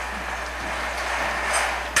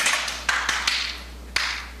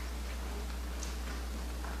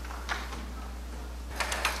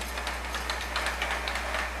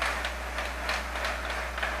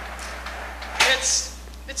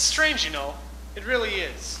 It's strange, you know. It really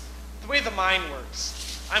is. The way the mind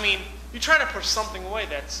works. I mean, you try to push something away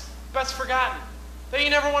that's best forgotten, that you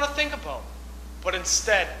never want to think about. But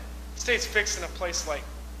instead, it stays fixed in a place like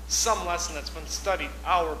some lesson that's been studied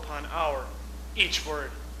hour upon hour, each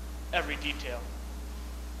word, every detail.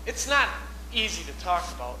 It's not easy to talk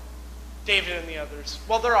about. David and the others,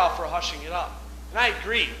 well, they're all for hushing it up. And I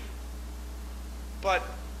agree. But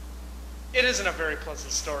it isn't a very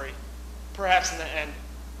pleasant story. Perhaps in the end,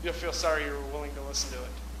 you'll feel sorry you were willing to listen to it.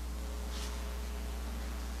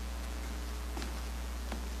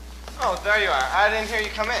 Oh, there you are. I didn't hear you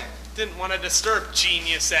come in. Didn't want to disturb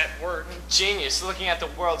genius at work. Genius, looking at the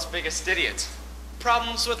world's biggest idiot.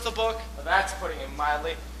 Problems with the book? Well, that's putting it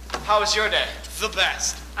mildly. How was your day? The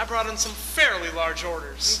best. I brought in some fairly large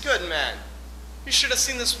orders. Good man. You should have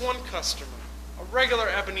seen this one customer. A regular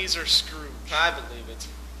Ebenezer Scrooge. I believe it.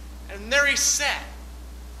 And there he sat,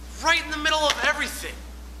 right in the middle of everything,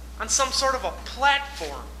 on some sort of a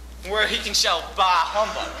platform. Where he can shout bah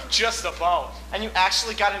humbug. Just about. And you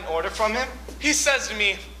actually got an order from him? He says to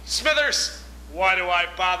me, Smithers, why do I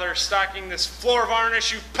bother stocking this floor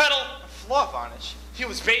varnish, you peddle? Floor varnish? He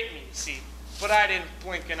was baiting me, you see, but I didn't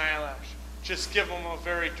blink an eyelash. Just give him a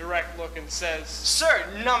very direct look and says, Sir,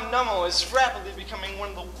 Num Nummo is rapidly becoming one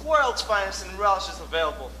of the world's finest and relishes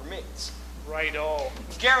available for meats. Right-o.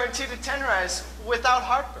 Guaranteed to tenderize without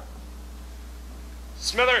heartburn.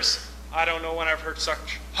 Smithers, I don't know when I've heard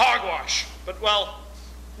such hogwash, but well,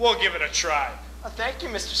 we'll give it a try. Thank you,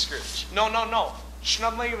 Mr. Scrooge. No.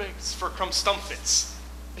 Schnudlegs for Crumpstumfits.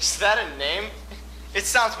 Is that a name? It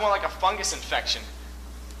sounds more like a fungus infection.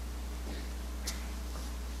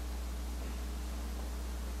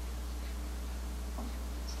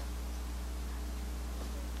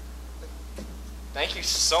 Thank you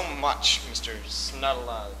so much, Mr.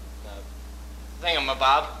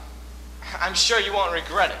 Thingamabob. I'm sure you won't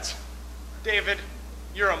regret it. David,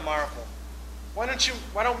 you're a marvel. Why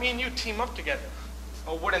don't me and you team up together?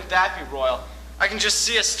 Oh, wouldn't that be royal? I can just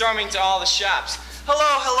see us storming to all the shops.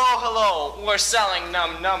 Hello, we're selling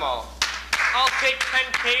Num Nummo. I'll take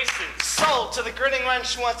 10 cases. Sold to the grinning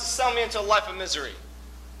wench who wants to sell me into a life of misery.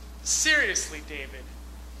 Seriously, David,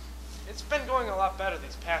 it's been going a lot better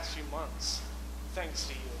these past few months, thanks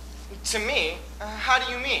to you. To me? How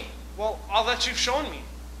do you mean? Well, all that you've shown me.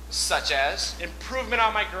 Such as? Improvement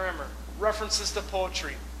on my grammar, references to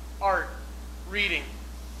poetry, art, reading.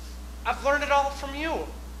 I've learned it all from you.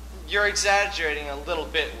 You're exaggerating a little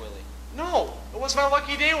bit, Willie. No, it was my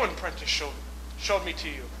lucky day when Prentice showed me to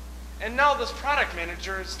you. And now this product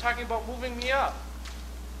manager is talking about moving me up.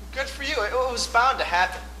 Good for you. It was bound to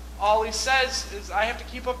happen. All he says is I have to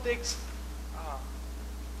keep up the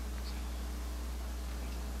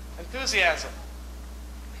enthusiasm.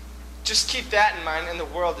 Just keep that in mind and the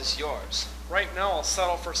world is yours. Right now I'll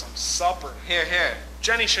settle for some supper. Here.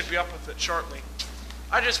 Jenny should be up with it shortly.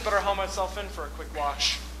 I just better haul myself in for a quick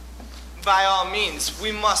wash. By all means,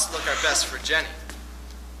 we must look our best for Jenny.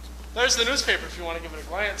 There's the newspaper if you want to give it a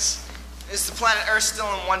glance. Is the planet Earth still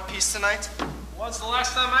in one piece tonight? Was the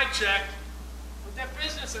last time I checked. With that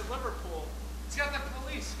business at Liverpool, it's got the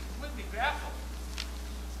police completely baffled.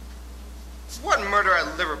 What murder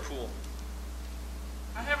at Liverpool?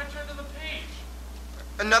 I haven't turned to the page.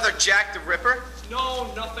 Another Jack the Ripper?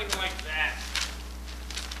 No, nothing like that.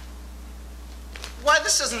 Why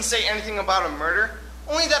this doesn't say anything about a murder,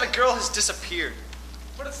 only that a girl has disappeared.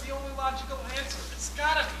 But it's the only logical answer. It's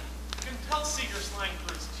gotta be. You can tell Seeger's lying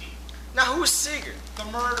through his teeth. Now who's Seeger? The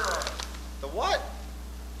murderer. The what?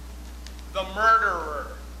 The murderer.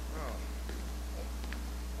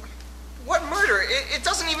 What murder? It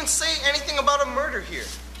doesn't even say anything about a murder here.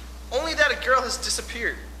 Only that a girl has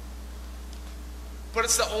disappeared. But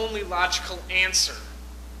it's the only logical answer.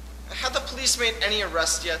 Have the police made any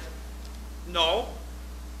arrests yet? No.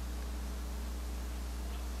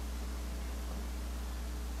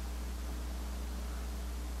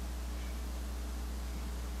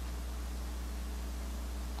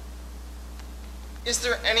 Is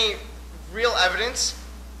there any real evidence?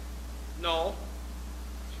 No.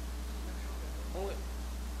 Only...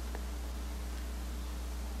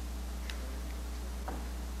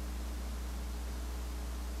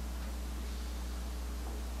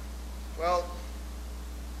 Well,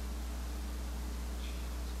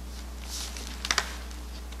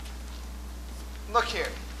 look here.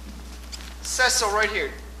 It says so right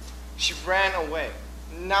here. She ran away.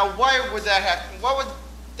 Now, why would that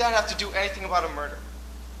have to do anything about a murder?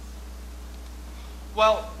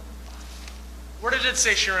 Well, where did it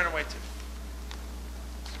say she ran away to?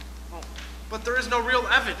 Oh, but there is no real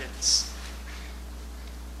evidence.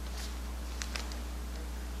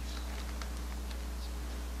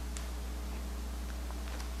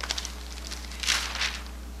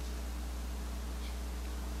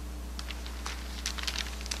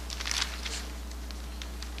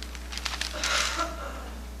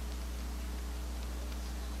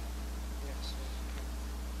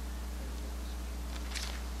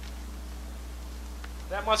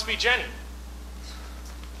 That must be Jenny.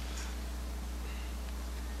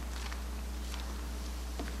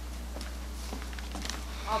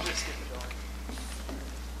 I'll just get the door.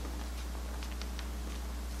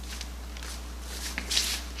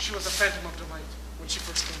 She was a phantom of delight when she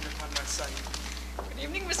first came upon my sight. Good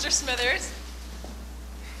evening, Mr. Smithers.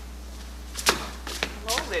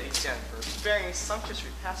 Hello, Lady Jennifer. Bearing a sumptuous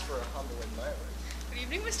repast for a humble admirer. Good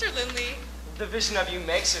evening, Mr. Lindley. The vision of you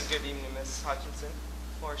makes a good evening, Miss Hutchinson.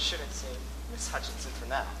 Or should I say, Miss Hutchinson for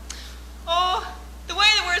now. Oh, the way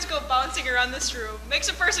the words go bouncing around this room makes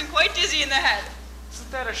a person quite dizzy in the head.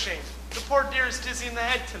 Isn't that a shame? The poor dear is dizzy in the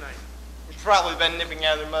head tonight. You've probably been nipping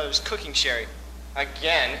out of their mother's cooking sherry.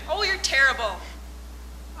 Again. Oh, you're terrible.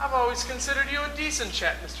 I've always considered you a decent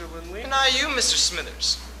chap, Mr. Lindley. And not you, Mr.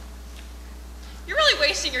 Smithers. You're really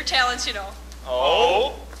wasting your talents, you know.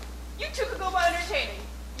 Oh? You two could go about entertaining.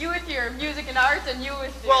 You with your music and art, and you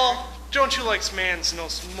with your... Well, don't you like man's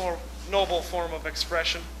more noble form of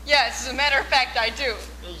expression? Yes, as a matter of fact, I do.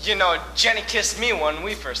 You know, Jenny kissed me when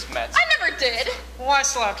we first met. I never did. Well, I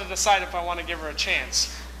still have to decide if I want to give her a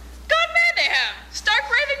chance. God mad they have. Stark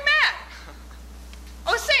raving mad.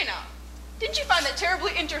 Oh, say now, didn't you find that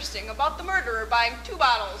terribly interesting about the murderer buying 2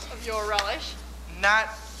 bottles of your relish? Not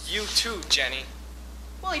you too, Jenny.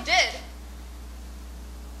 Well, he did.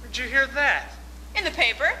 Where'd you hear that? In the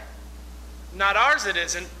paper. Not ours, it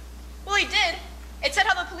isn't. Well, he did. It said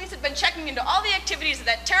how the police had been checking into all the activities of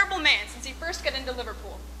that terrible man since he first got into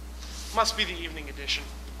Liverpool. Must be the evening edition.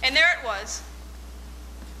 And there it was.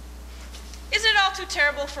 Isn't it all too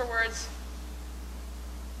terrible for words?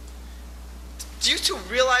 Do you two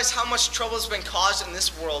realize how much trouble has been caused in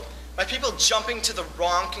this world by people jumping to the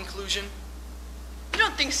wrong conclusion? You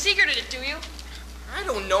don't think Seeger did it, do you? I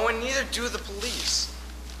don't know, and neither do the police.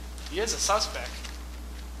 He is a suspect.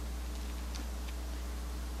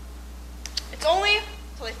 It's only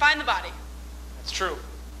till they find the body. That's true.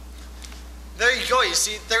 There you go, you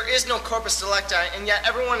see, there is no corpus delicti, and yet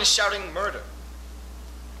everyone is shouting murder.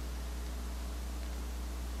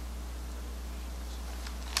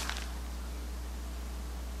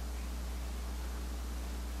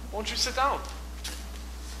 Won't you sit down?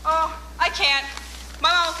 Oh, I can't.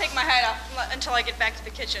 My mom will take my head off until I get back to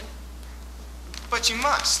the kitchen. But you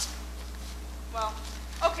must. Well,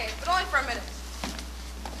 okay, but only for a minute.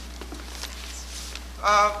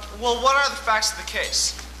 Well, what are the facts of the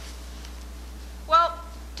case? Well,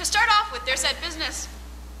 to start off with, there's that business.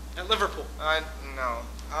 At Liverpool.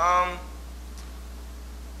 No.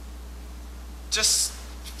 Just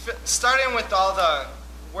starting with all the,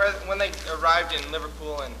 when they arrived in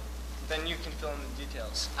Liverpool, and then you can fill in the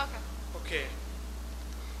details. Okay. Okay.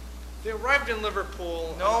 They arrived in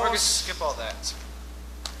Liverpool. No, skip all that.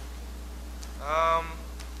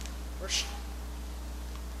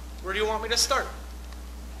 Where do you want me to start?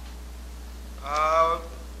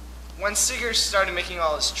 When Seeger started making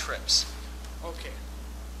all his trips. Okay.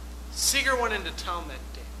 Seeger went into town that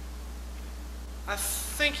day. I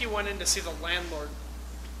think he went in to see the landlord.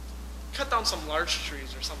 cut down some large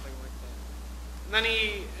trees or something like that.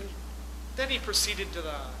 And then he proceeded to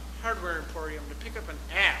the hardware emporium to pick up an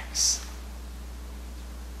axe.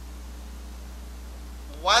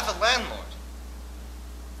 Why the landlord?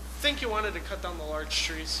 Think he wanted to cut down the large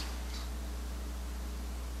trees.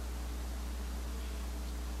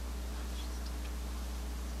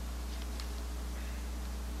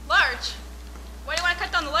 Large? Why do you want to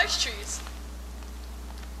cut down the large trees?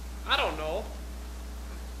 I don't know.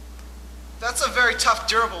 That's a very tough,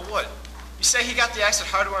 durable wood. You say he got the axe at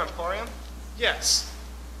Hardware Emporium? Yes,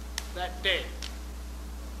 that day.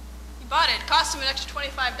 He bought it. It cost him an extra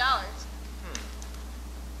 $25.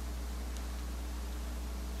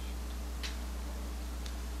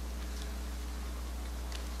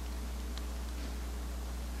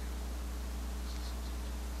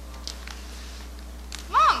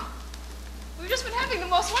 Mom, we've just been having the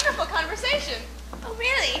most wonderful conversation. Oh,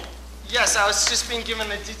 really? Yes, I was just being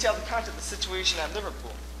given a detailed account of the situation at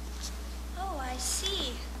Liverpool. Oh, I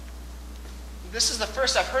see. This is the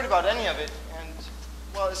first I've heard about any of it, and,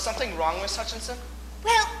 well, is something wrong, Miss Hutchinson?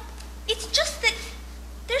 Well, it's just that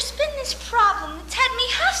there's been this problem that's had me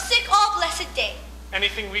half sick all blessed day.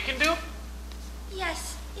 Anything we can do?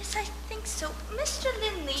 Yes, I think so. Mr.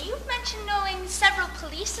 Lindley, you've mentioned knowing several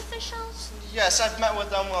police officials. Yes, I've met with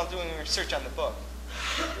them while doing research on the book.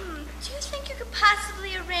 Do you think you could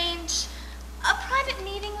possibly arrange a private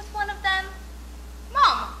meeting with one of them?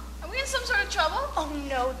 Mom, are we in some sort of trouble? Oh,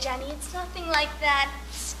 no, Jenny, it's nothing like that.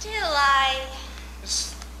 Still,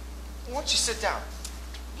 Miss, why don't you sit down?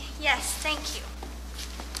 Yes, thank you.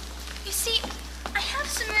 You see, I have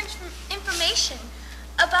some information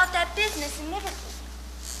about that business in Liverpool.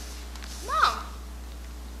 Mom.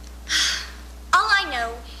 All I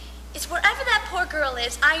know is wherever that poor girl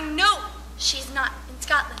is, I know she's not in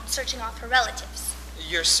Scotland searching off her relatives.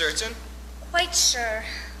 You're certain? Quite sure.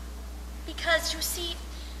 Because, you see,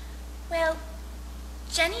 well,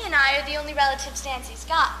 Jenny and I are the only relatives Nancy's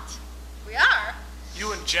got. We are?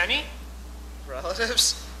 You and Jenny?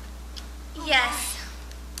 Relatives? Yes.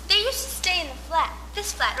 They used to stay in the flat.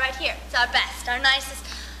 This flat right here. It's our best, our nicest.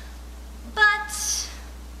 But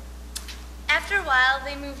after a while,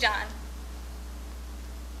 they moved on.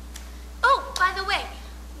 Oh, by the way,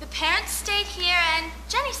 the parents stayed here and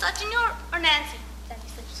Jenny slept in your, or Nancy.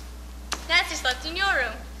 Nancy slept in your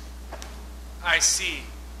room. I see.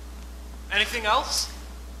 Anything else?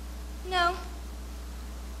 No.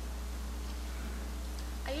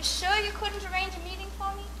 Are you sure you couldn't arrange a meeting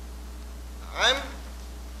for me?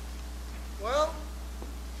 Well,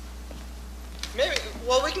 maybe,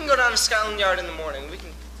 well, we can go down to Scotland Yard in the morning. We can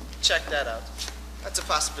check that out. That's a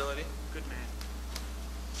possibility. Good man.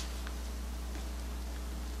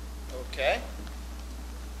 Okay.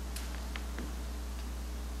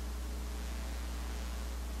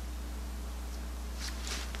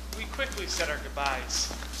 We quickly said our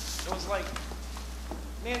goodbyes. It was like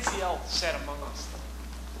Nancy Elf sat among us,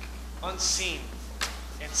 unseen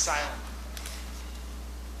and silent.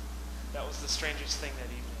 That was the strangest thing that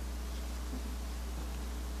evening.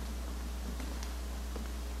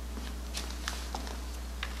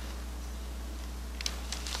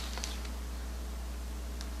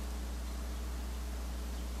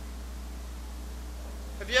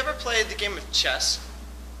 Have you ever played the game of chess?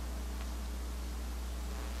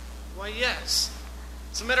 Why, yes.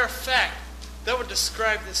 As a matter of fact, that would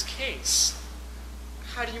describe this case.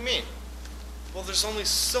 How do you mean? Well, there's only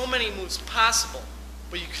so many moves possible,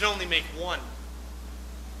 but you can only make one.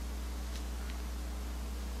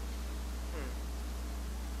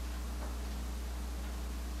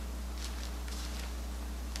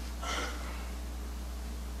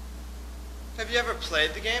 Have you ever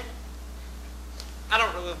played the game? I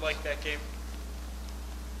don't really like that game.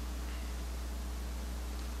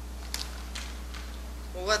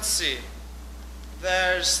 Well, let's see.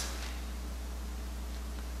 There's...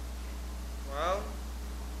 Well,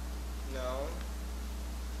 no.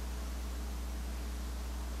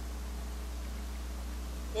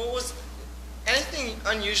 Well, was anything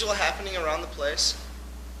unusual happening around the place?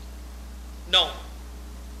 No.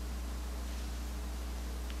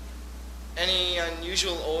 Any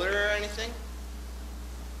unusual odor or anything?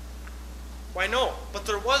 Why, no, but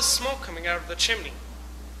there was smoke coming out of the chimney.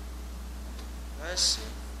 I see.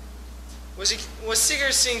 Was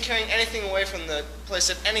Seeger seen carrying anything away from the place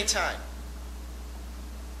at any time?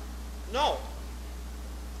 No.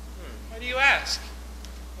 Why do you ask?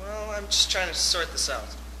 Well, I'm just trying to sort this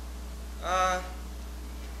out.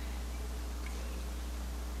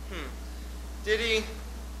 Did he...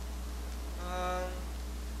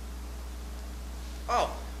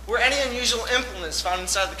 Oh, were any unusual implements found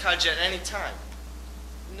inside the cottage at any time?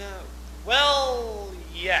 No. Well,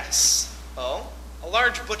 yes. Oh? A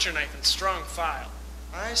large butcher knife and strong file.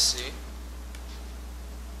 I see.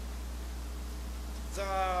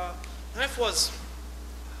 The knife was...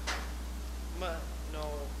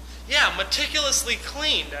 meticulously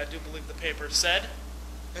cleaned, I do believe the paper said.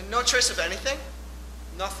 And no trace of anything?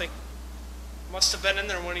 Nothing. Must have been in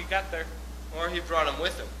there when he got there. Or he brought him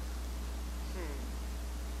with him.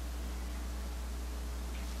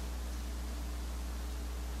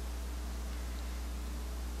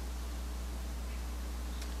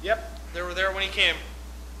 Yep, they were there when he came.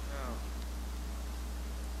 Oh.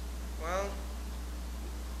 Well,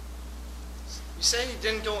 you say he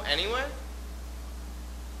didn't go anywhere?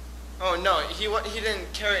 Oh, no, he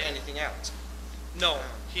didn't carry anything out. No,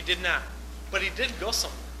 he did not. But he did go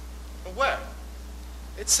somewhere. Where?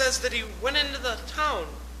 It says that he went into the town,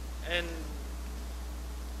 and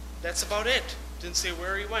that's about it. Didn't say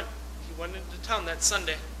where he went. He went into town that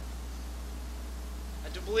Sunday. I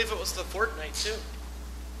do believe it was the fortnight, too.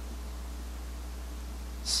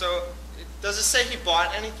 So, does it say he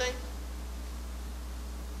bought anything?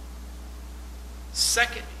 It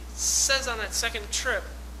says on that second trip,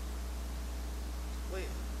 wait,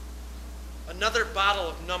 another bottle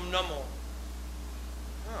of Num Nummo.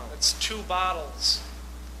 Oh. That's 2 bottles.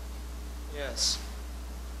 Yes.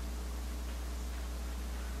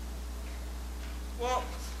 Well,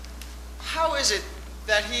 how is it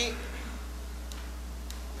that he...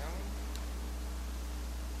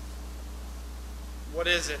 What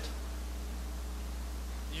is it?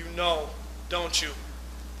 You know, don't you?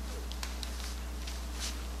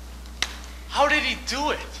 How did he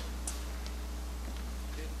do it?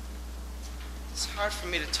 It's hard for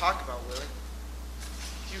me to talk about, Willie.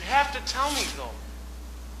 You have to tell me, though.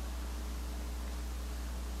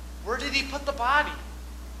 Where did he put the body?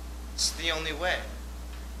 It's the only way.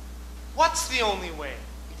 What's the only way?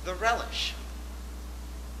 The relish.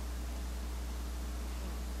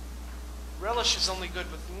 Relish is only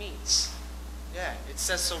good with meats. Yeah, it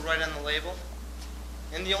says so right on the label.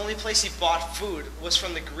 And the only place he bought food was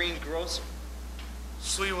from the green grocer.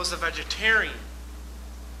 So he was a vegetarian.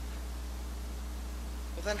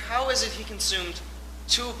 Well, then how is it he consumed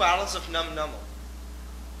 2 bottles of Num Nummo?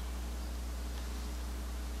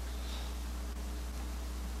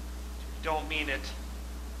 You don't mean it.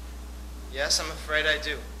 Yes, I'm afraid I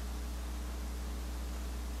do.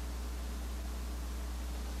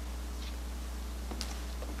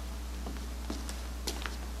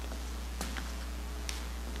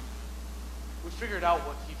 We figured out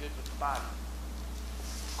what he did with the body.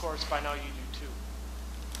 Of course, by now you do too.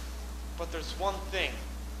 But there's one thing.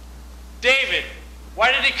 David,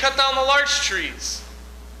 why did he cut down the large trees?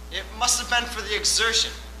 It must have been for the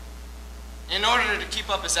exertion, in order to keep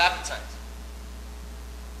up his appetite.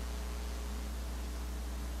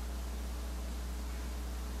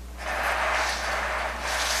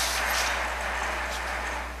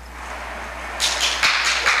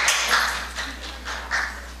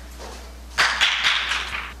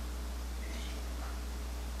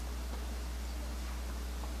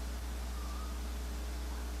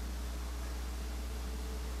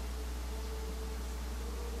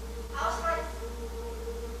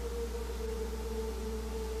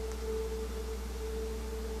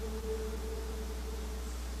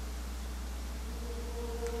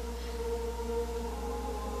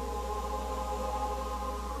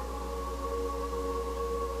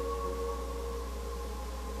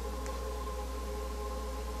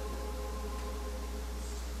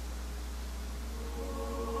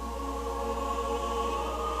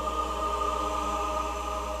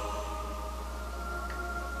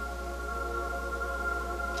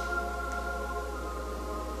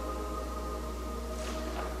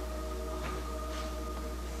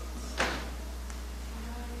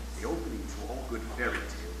 The opening to all good fairy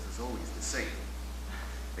tales is always the same.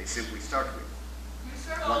 They simply start with once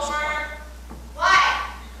upon.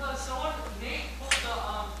 Why? Because someone, Nate, pulled the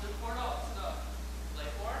cord off the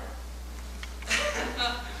light board.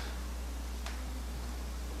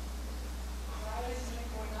 Why is this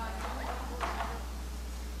going on?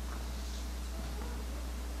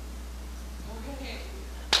 Okay.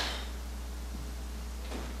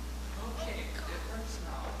 Okay, it works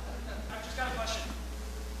now. I've just got a question.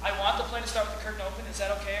 I want the plane to start with the curtain open. Is that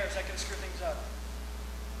okay, or is that going to screw things up?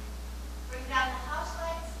 Bring down the house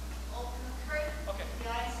lights, open the curtain, Okay. the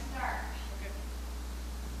lights are dark. Okay.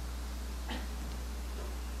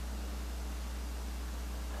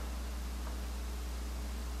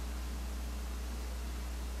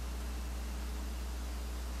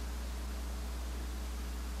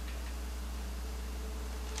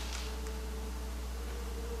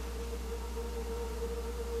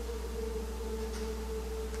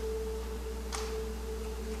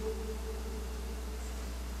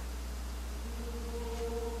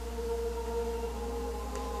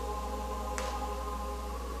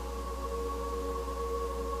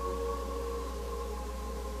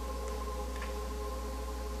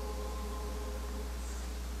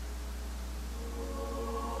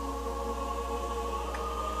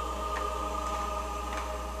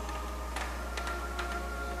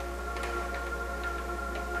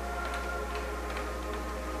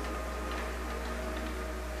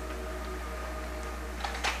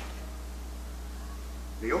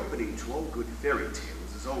 The opening to all good fairy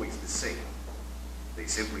tales is always the same. They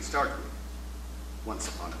simply start with, once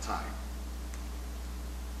upon a time.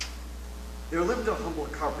 There lived a humble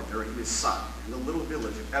carpenter and his son in the little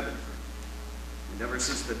village of Evanford. And ever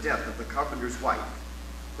since the death of the carpenter's wife,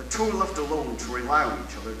 the two were left alone to rely on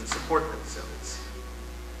each other to support themselves.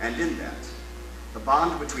 And in that, the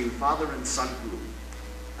bond between father and son grew,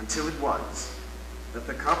 until it was that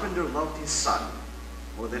the carpenter loved his son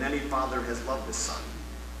more than any father has loved a son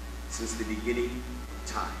since the beginning of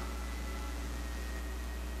time.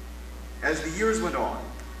 As the years went on,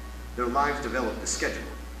 their lives developed a schedule.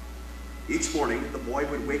 Each morning, the boy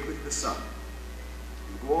would wake with the sun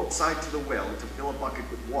and go outside to the well to fill a bucket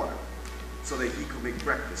with water so that he could make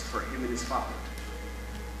breakfast for him and his father.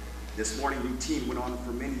 This morning routine went on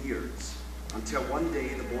for many years, until one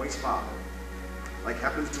day the boy's father, like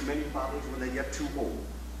happens to many fathers when they're yet too old,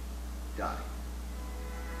 died.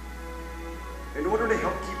 In order to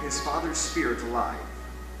help keep his father's spirit alive,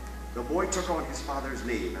 the boy took on his father's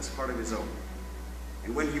name as part of his own,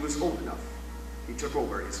 and when he was old enough, he took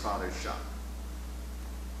over his father's shop.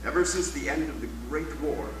 Ever since the end of the Great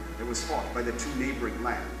War that was fought by the two neighboring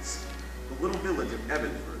lands, the little village of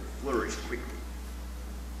Evanford flourished quickly.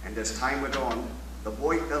 And as time went on, the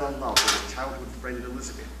boy fell in love with his childhood friend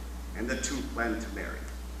Elizabeth, and the two planned to marry.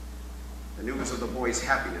 The news of the boy's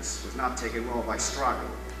happiness was not taken well by Strago,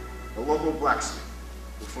 the local blacksmith,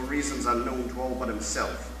 who for reasons unknown to all but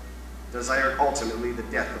himself, desired ultimately the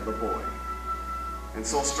death of the boy. And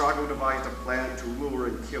so Strago devised a plan to lure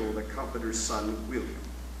and kill the carpenter's son,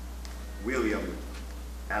 William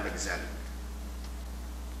Alexander.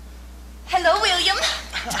 Hello, William.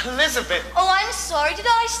 Elizabeth. Oh, I'm sorry. Did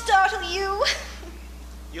I startle you?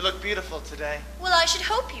 You look beautiful today. Well, I should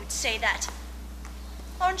hope you'd say that.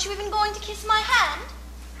 Aren't you even going to kiss my hand?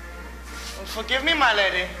 Well, forgive me, my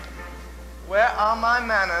lady. Where are my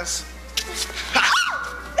manners?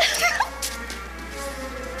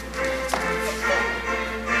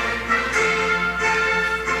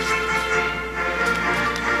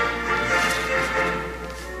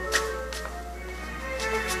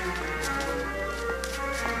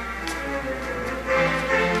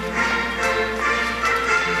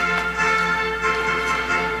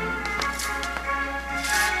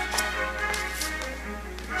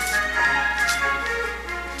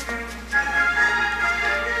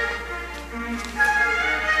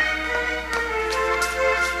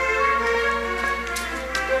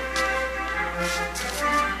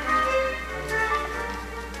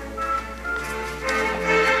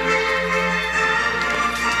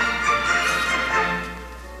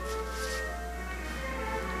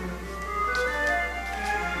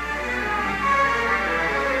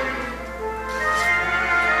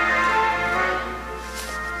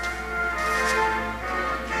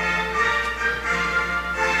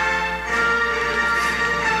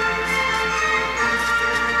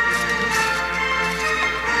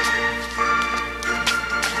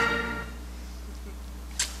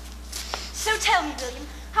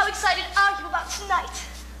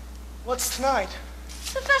 What's tonight?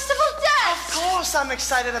 The festival dance! Of course I'm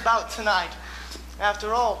excited about tonight.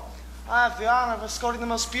 After all, I have the honor of escorting the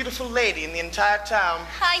most beautiful lady in the entire town.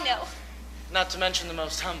 I know. Not to mention the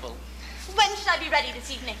most humble. When should I be ready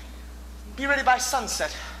this evening? Be ready by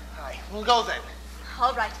sunset. Aye, we'll go then.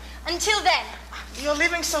 All right. Until then. You're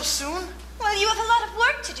leaving so soon? Well, you have a lot of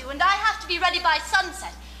work to do, and I have to be ready by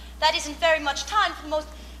sunset. That isn't very much time for the most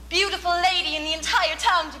beautiful lady in the entire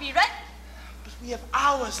town to be ready. But we have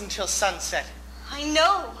hours until sunset. I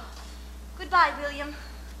know. Goodbye, William.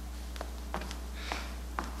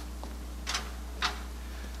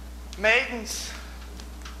 Maidens.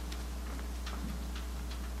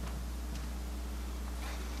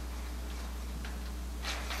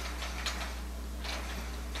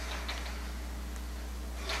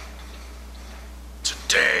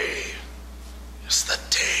 Today is the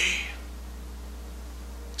day.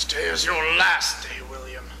 Today is your last day,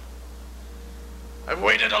 William. I've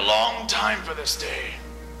waited a long time for this day.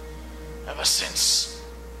 Ever since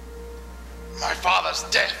my father's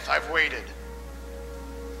death, I've waited.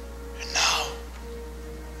 And now,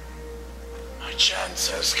 my chance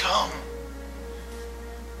has come.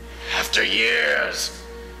 After years,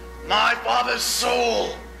 my father's soul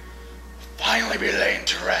will finally be laid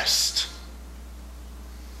to rest.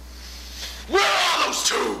 Where are those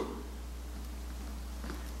two?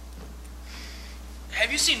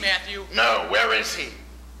 Have you seen Matthew? No, where is he?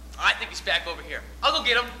 I think he's back over here. I'll go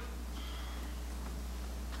get him.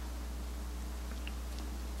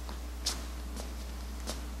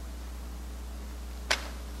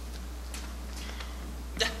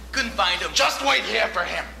 Couldn't find him. Just wait here for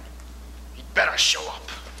him. He'd better show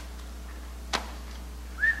up.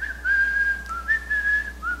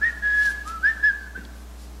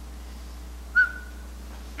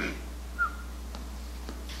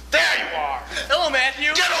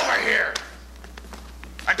 nephew? Get over here!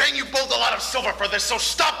 I'm paying you both a lot of silver for this, so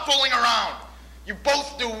stop fooling around. You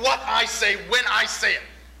both do what I say when I say it.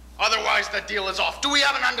 Otherwise, the deal is off. Do we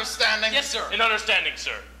have an understanding? Yes, sir. An understanding,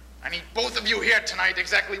 sir. I need both of you here tonight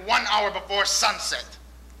exactly 1 hour before sunset.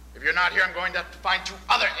 If you're not here, I'm going to have to find 2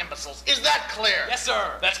 other imbeciles. Is that clear? Yes,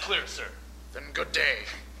 sir. That's clear, sir. Then good day.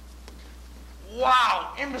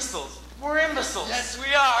 Wow, imbeciles. We're imbeciles. Yes,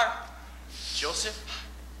 we are. Joseph,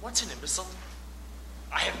 what's an imbecile?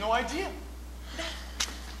 I have no idea.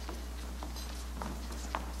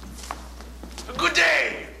 Good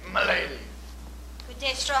day, milady. Good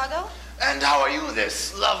day, Strago. And how are you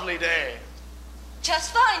this lovely day?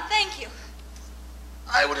 Just fine, thank you.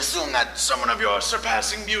 I would assume that someone of your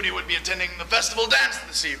surpassing beauty would be attending the festival dance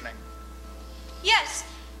this evening. Yes.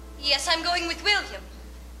 Yes, I'm going with William.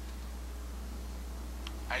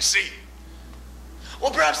 I see.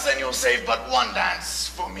 Well, perhaps then you'll save but one dance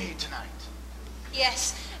for me tonight.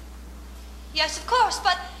 Yes. Yes, of course,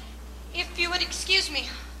 but if you would excuse me.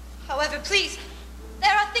 However, please,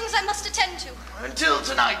 there are things I must attend to. Until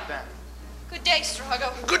tonight, then. Good day,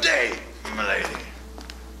 Strago. Good day, milady.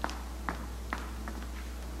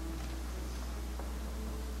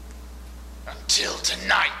 Until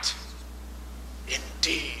tonight,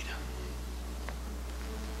 indeed.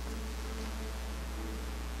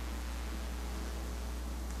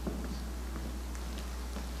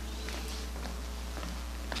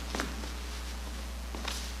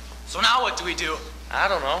 So now what do we do? I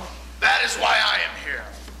don't know. That is why I am here.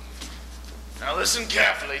 Now listen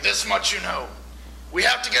carefully, this much you know. We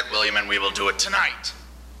have to get William and we will do it tonight.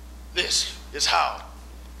 This is how.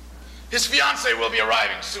 His fiancée will be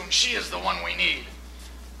arriving soon. She is the one we need.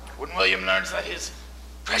 When William learns that his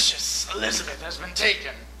precious Elizabeth has been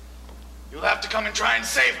taken, you'll have to come and try and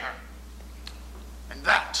save her. And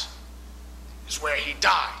that is where he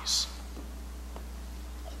dies.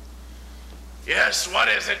 Yes, what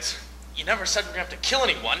is it? You never said we're gonna have to kill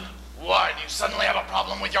anyone. Why, do you suddenly have a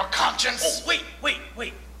problem with your conscience? Oh, wait.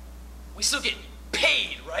 We still get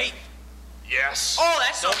paid, right? Yes. Oh,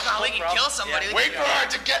 that's no No problem. We can problem. kill somebody. Yeah. Wait for her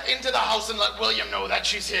to get into the house and let William know that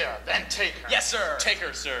she's here. Then take her. Yes, sir. Take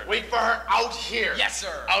her, sir. Wait for her out here. Yes,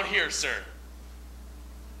 sir. Out here, sir.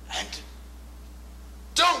 And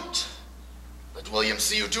don't let William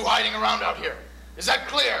see you two hiding around out here. Is that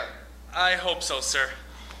clear? I hope so, sir.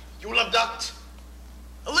 You will abduct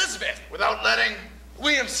Elizabeth. without letting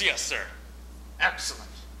William see us, sir.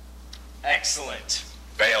 Excellent. Excellent.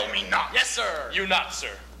 Fail me not. Yes, sir. You not,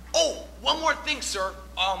 sir. Oh, one more thing, sir.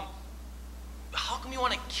 How come you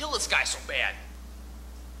want to kill this guy so bad?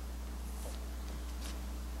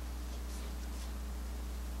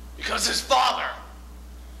 Because his father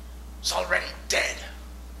is already dead.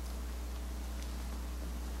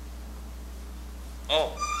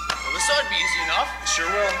 Oh. Well, this ought to be easy enough. Sure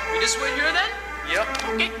will. We just wait here then? Yep.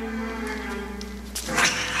 Okay.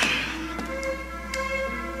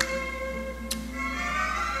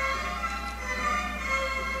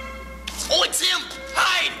 Oh, it's him!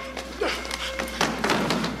 Hide!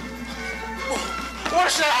 Where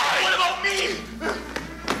should I? What about me?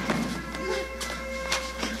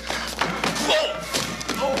 Whoa!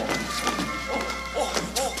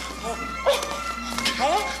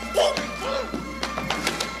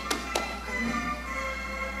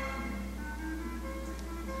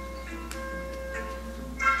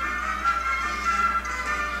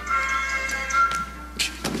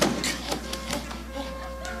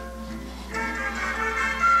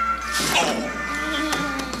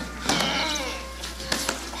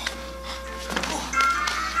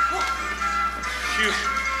 Phew,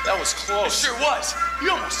 that was It close. sure was. He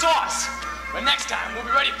almost saw us. But next time, we'll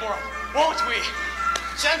be ready for him, won't we?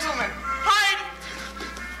 Gentlemen, Hide!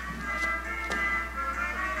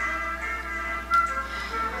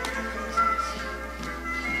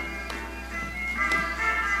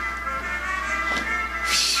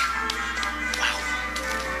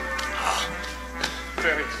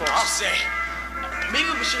 Very close. I'll say. Maybe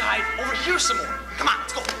we should hide over here some more. Come on,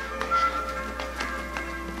 let's go.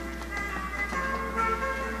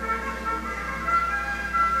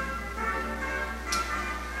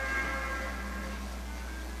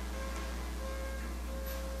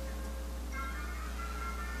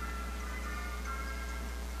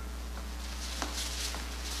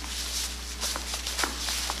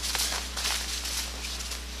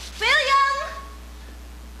 William!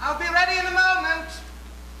 I'll be ready in a moment.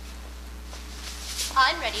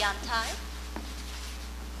 I'm ready on time.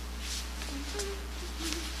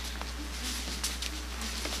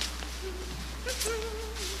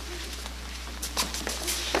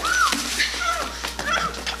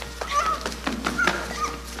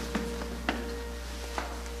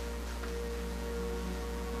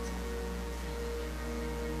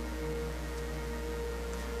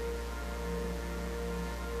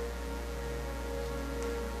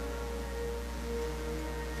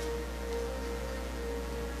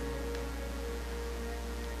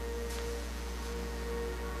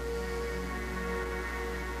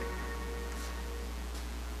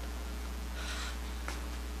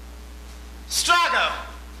 Strago!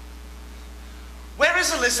 Where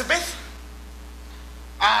is Elizabeth?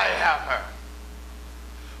 I have her.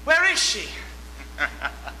 Where is she?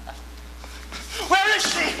 Where is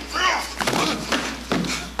she?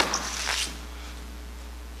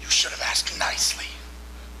 You should have asked nicely.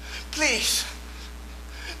 Please,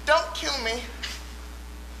 don't kill me.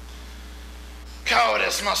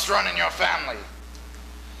 Cowardice must run in your family.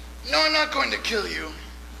 No, I'm not going to kill you.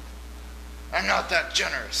 I'm not that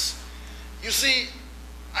generous. You see,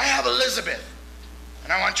 I have Elizabeth,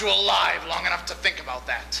 and I want you alive long enough to think about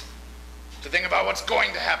that. To think about what's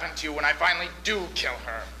going to happen to you when I finally do kill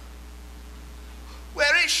her.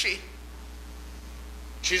 Where is she?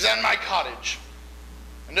 She's in my cottage.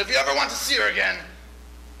 And if you ever want to see her again,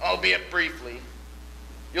 albeit briefly,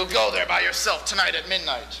 you'll go there by yourself tonight at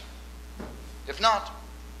midnight. If not,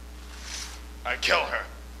 I kill her.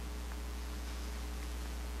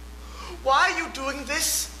 Why are you doing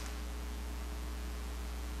this?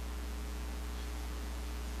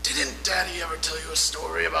 Didn't Daddy ever tell you a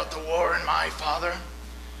story about the war and my father?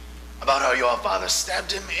 About how your father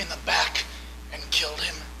stabbed him in the back and killed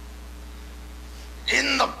him?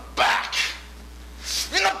 In the back!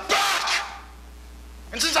 In the back!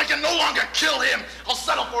 And since I can no longer kill him, I'll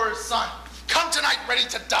settle for his son. Come tonight ready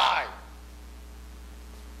to die.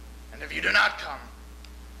 And if you do not come,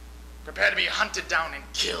 prepare to be hunted down and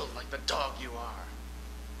killed like the dog you are.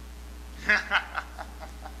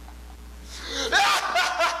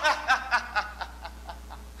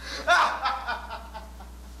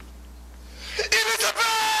 Elizabeth!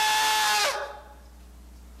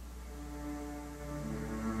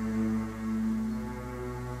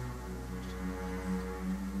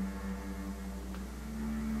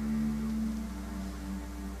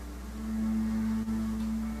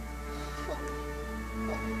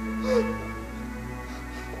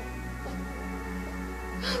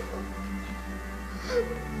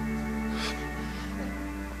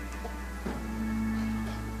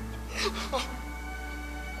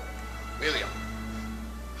 William.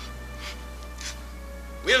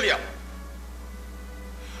 William.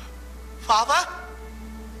 Father?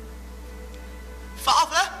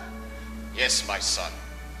 Father? Yes, my son.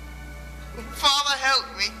 Father, help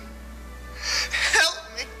me. Help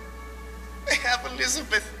me. I have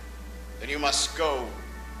Elizabeth. Then you must go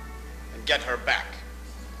and get her back.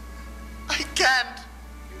 I can't.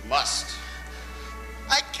 You must.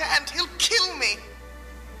 I can't. He'll kill me.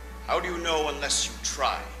 How do you know unless you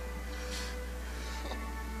try?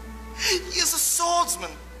 He is a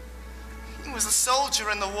swordsman. He was a soldier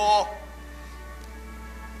in the war.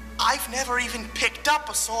 I've never even picked up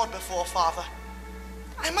a sword before, Father.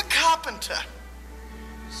 I'm a carpenter.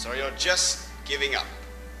 So you're just giving up?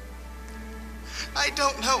 I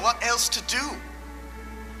don't know what else to do.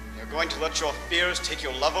 You're going to let your fears take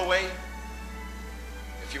your love away?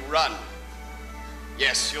 If you run,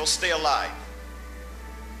 yes, you'll stay alive.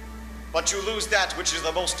 But you lose that which is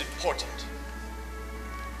the most important.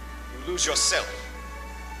 You lose yourself.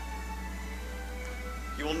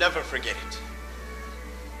 You will never forget it.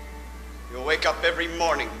 You'll wake up every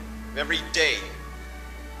morning, every day,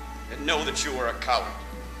 and know that you were a coward.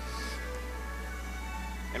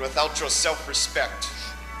 And without your self-respect,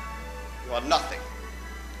 you are nothing.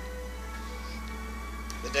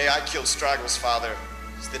 The day I killed Strago's father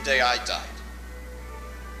is the day I died.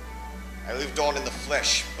 I lived on in the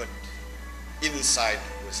flesh, but inside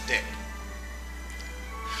was dead.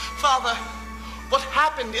 Father, what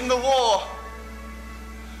happened in the war?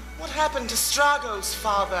 What happened to Strago's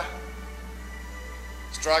father?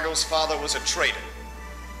 Strago's father was a traitor.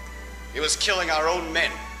 He was killing our own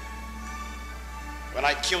men. When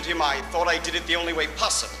I killed him, I thought I did it the only way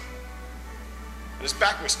possible. When his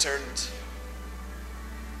back was turned,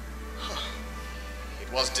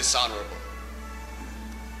 it was dishonorable.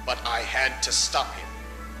 But I had to stop him.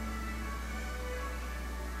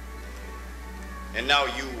 And now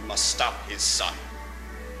you must stop his son.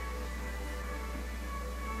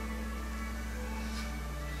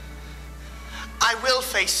 I will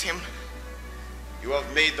face him. You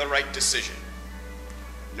have made the right decision,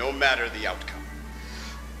 no matter the outcome.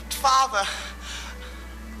 But Father,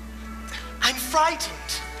 I'm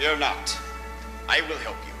frightened. Fear not. I will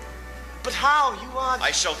help you. But how? You are...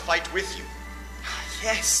 I shall fight with you.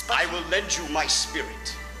 Yes, but... I will lend you my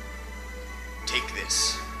spirit. Take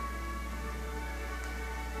this.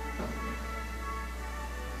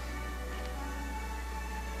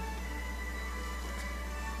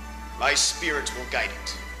 My spirit will guide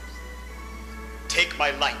it. Take my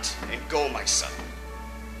light and go, my son.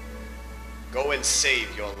 Go and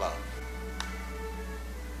save your love.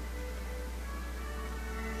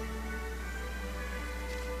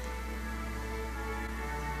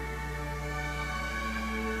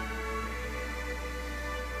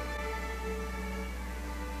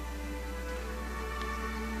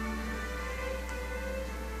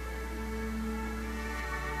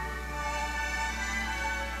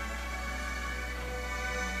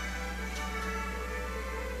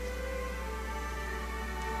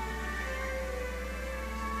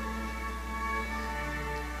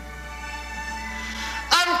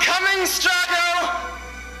 King Strago!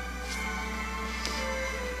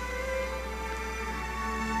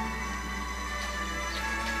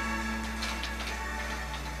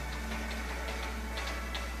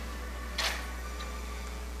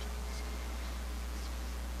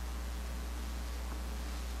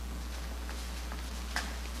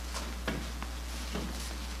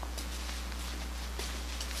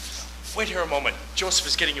 Wait here a moment. Joseph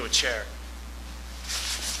is getting you a chair.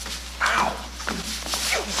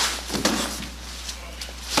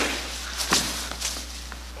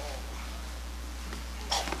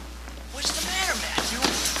 What's the matter, Matthew?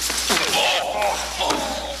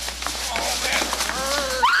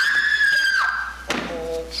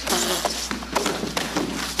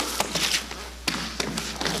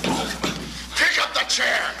 Pick up the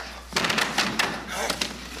chair.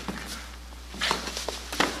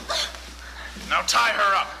 Now tie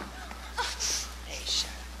her up. Hey, shut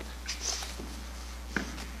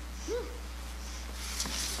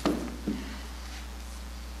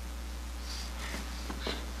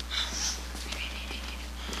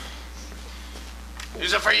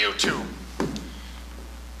These are for you two.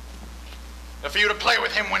 They're for you to play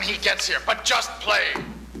with him when he gets here, but just play.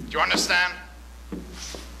 Do you understand?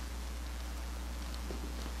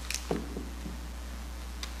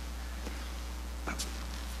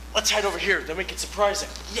 Let's hide over here, then make it surprising.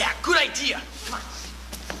 Yeah, good idea. Come on.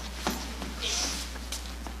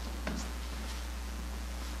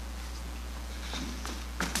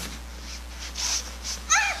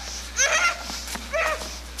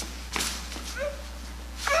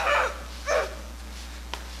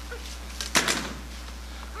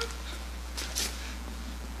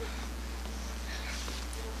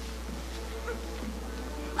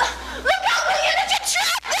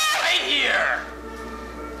 Right here.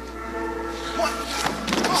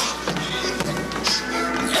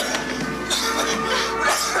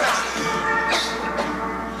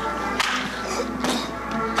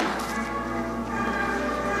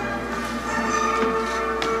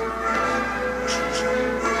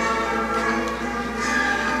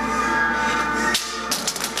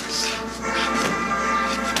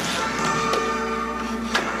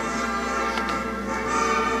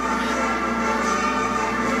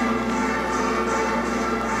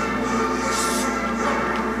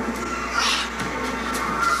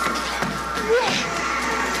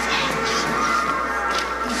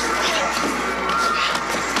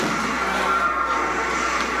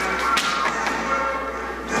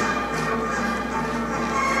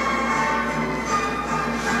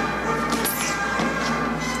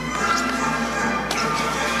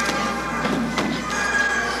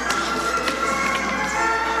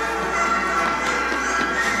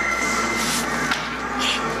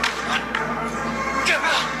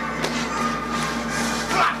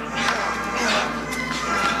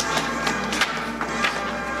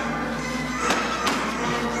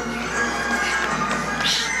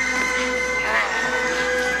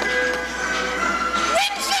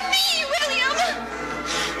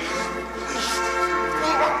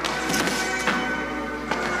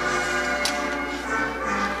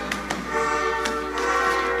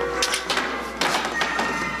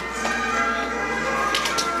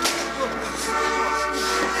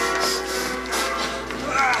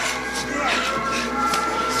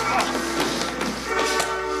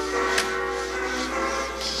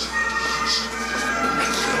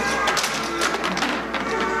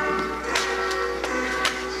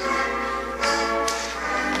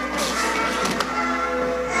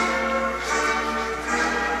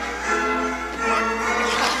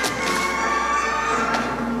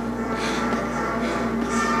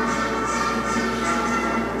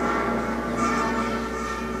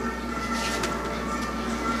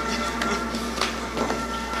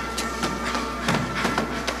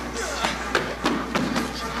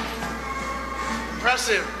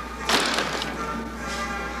 Impressive.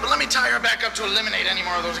 But let me tie her back up to eliminate any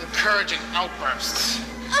more of those encouraging outbursts.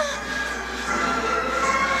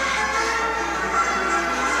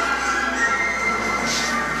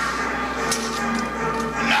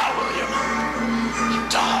 And now, William, you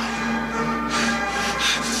die.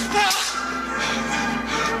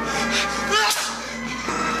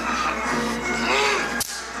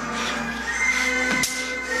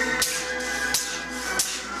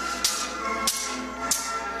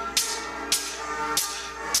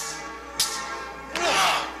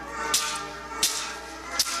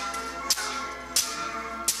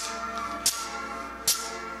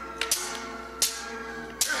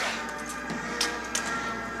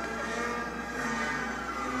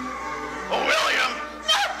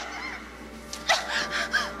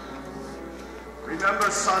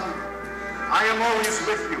 Remember, son, I am always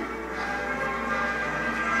with you.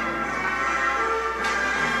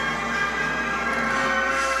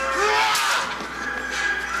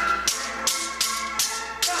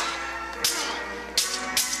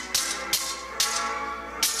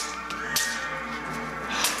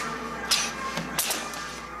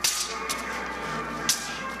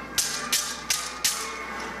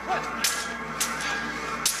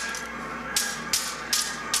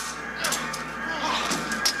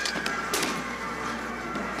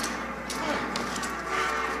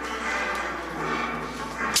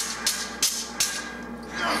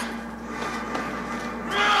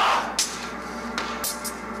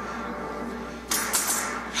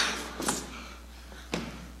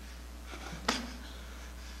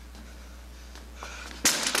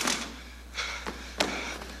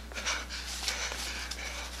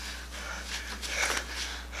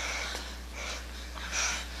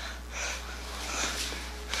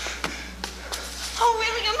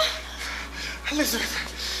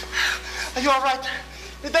 Elizabeth, are you all right?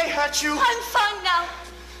 Did they hurt you? I'm fine now,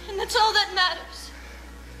 and that's all that matters.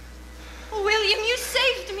 Oh, William, you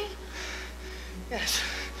saved me. Yes.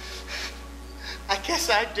 I guess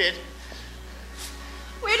I did.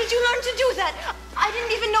 Where did you learn to do that? I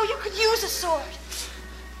didn't even know you could use a sword.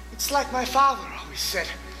 It's like my father always said.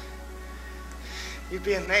 You'd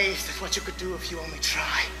be amazed at what you could do if you only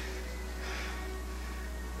try.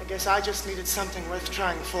 I guess I just needed something worth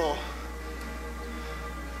trying for.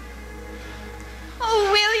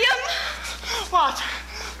 Oh, William! What?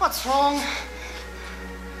 What's wrong?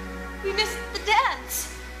 We missed the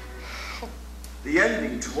dance. The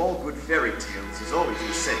ending to all good fairy tales is always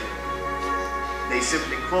the same. They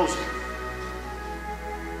simply close with,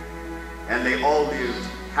 and they all lived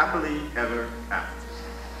happily ever after.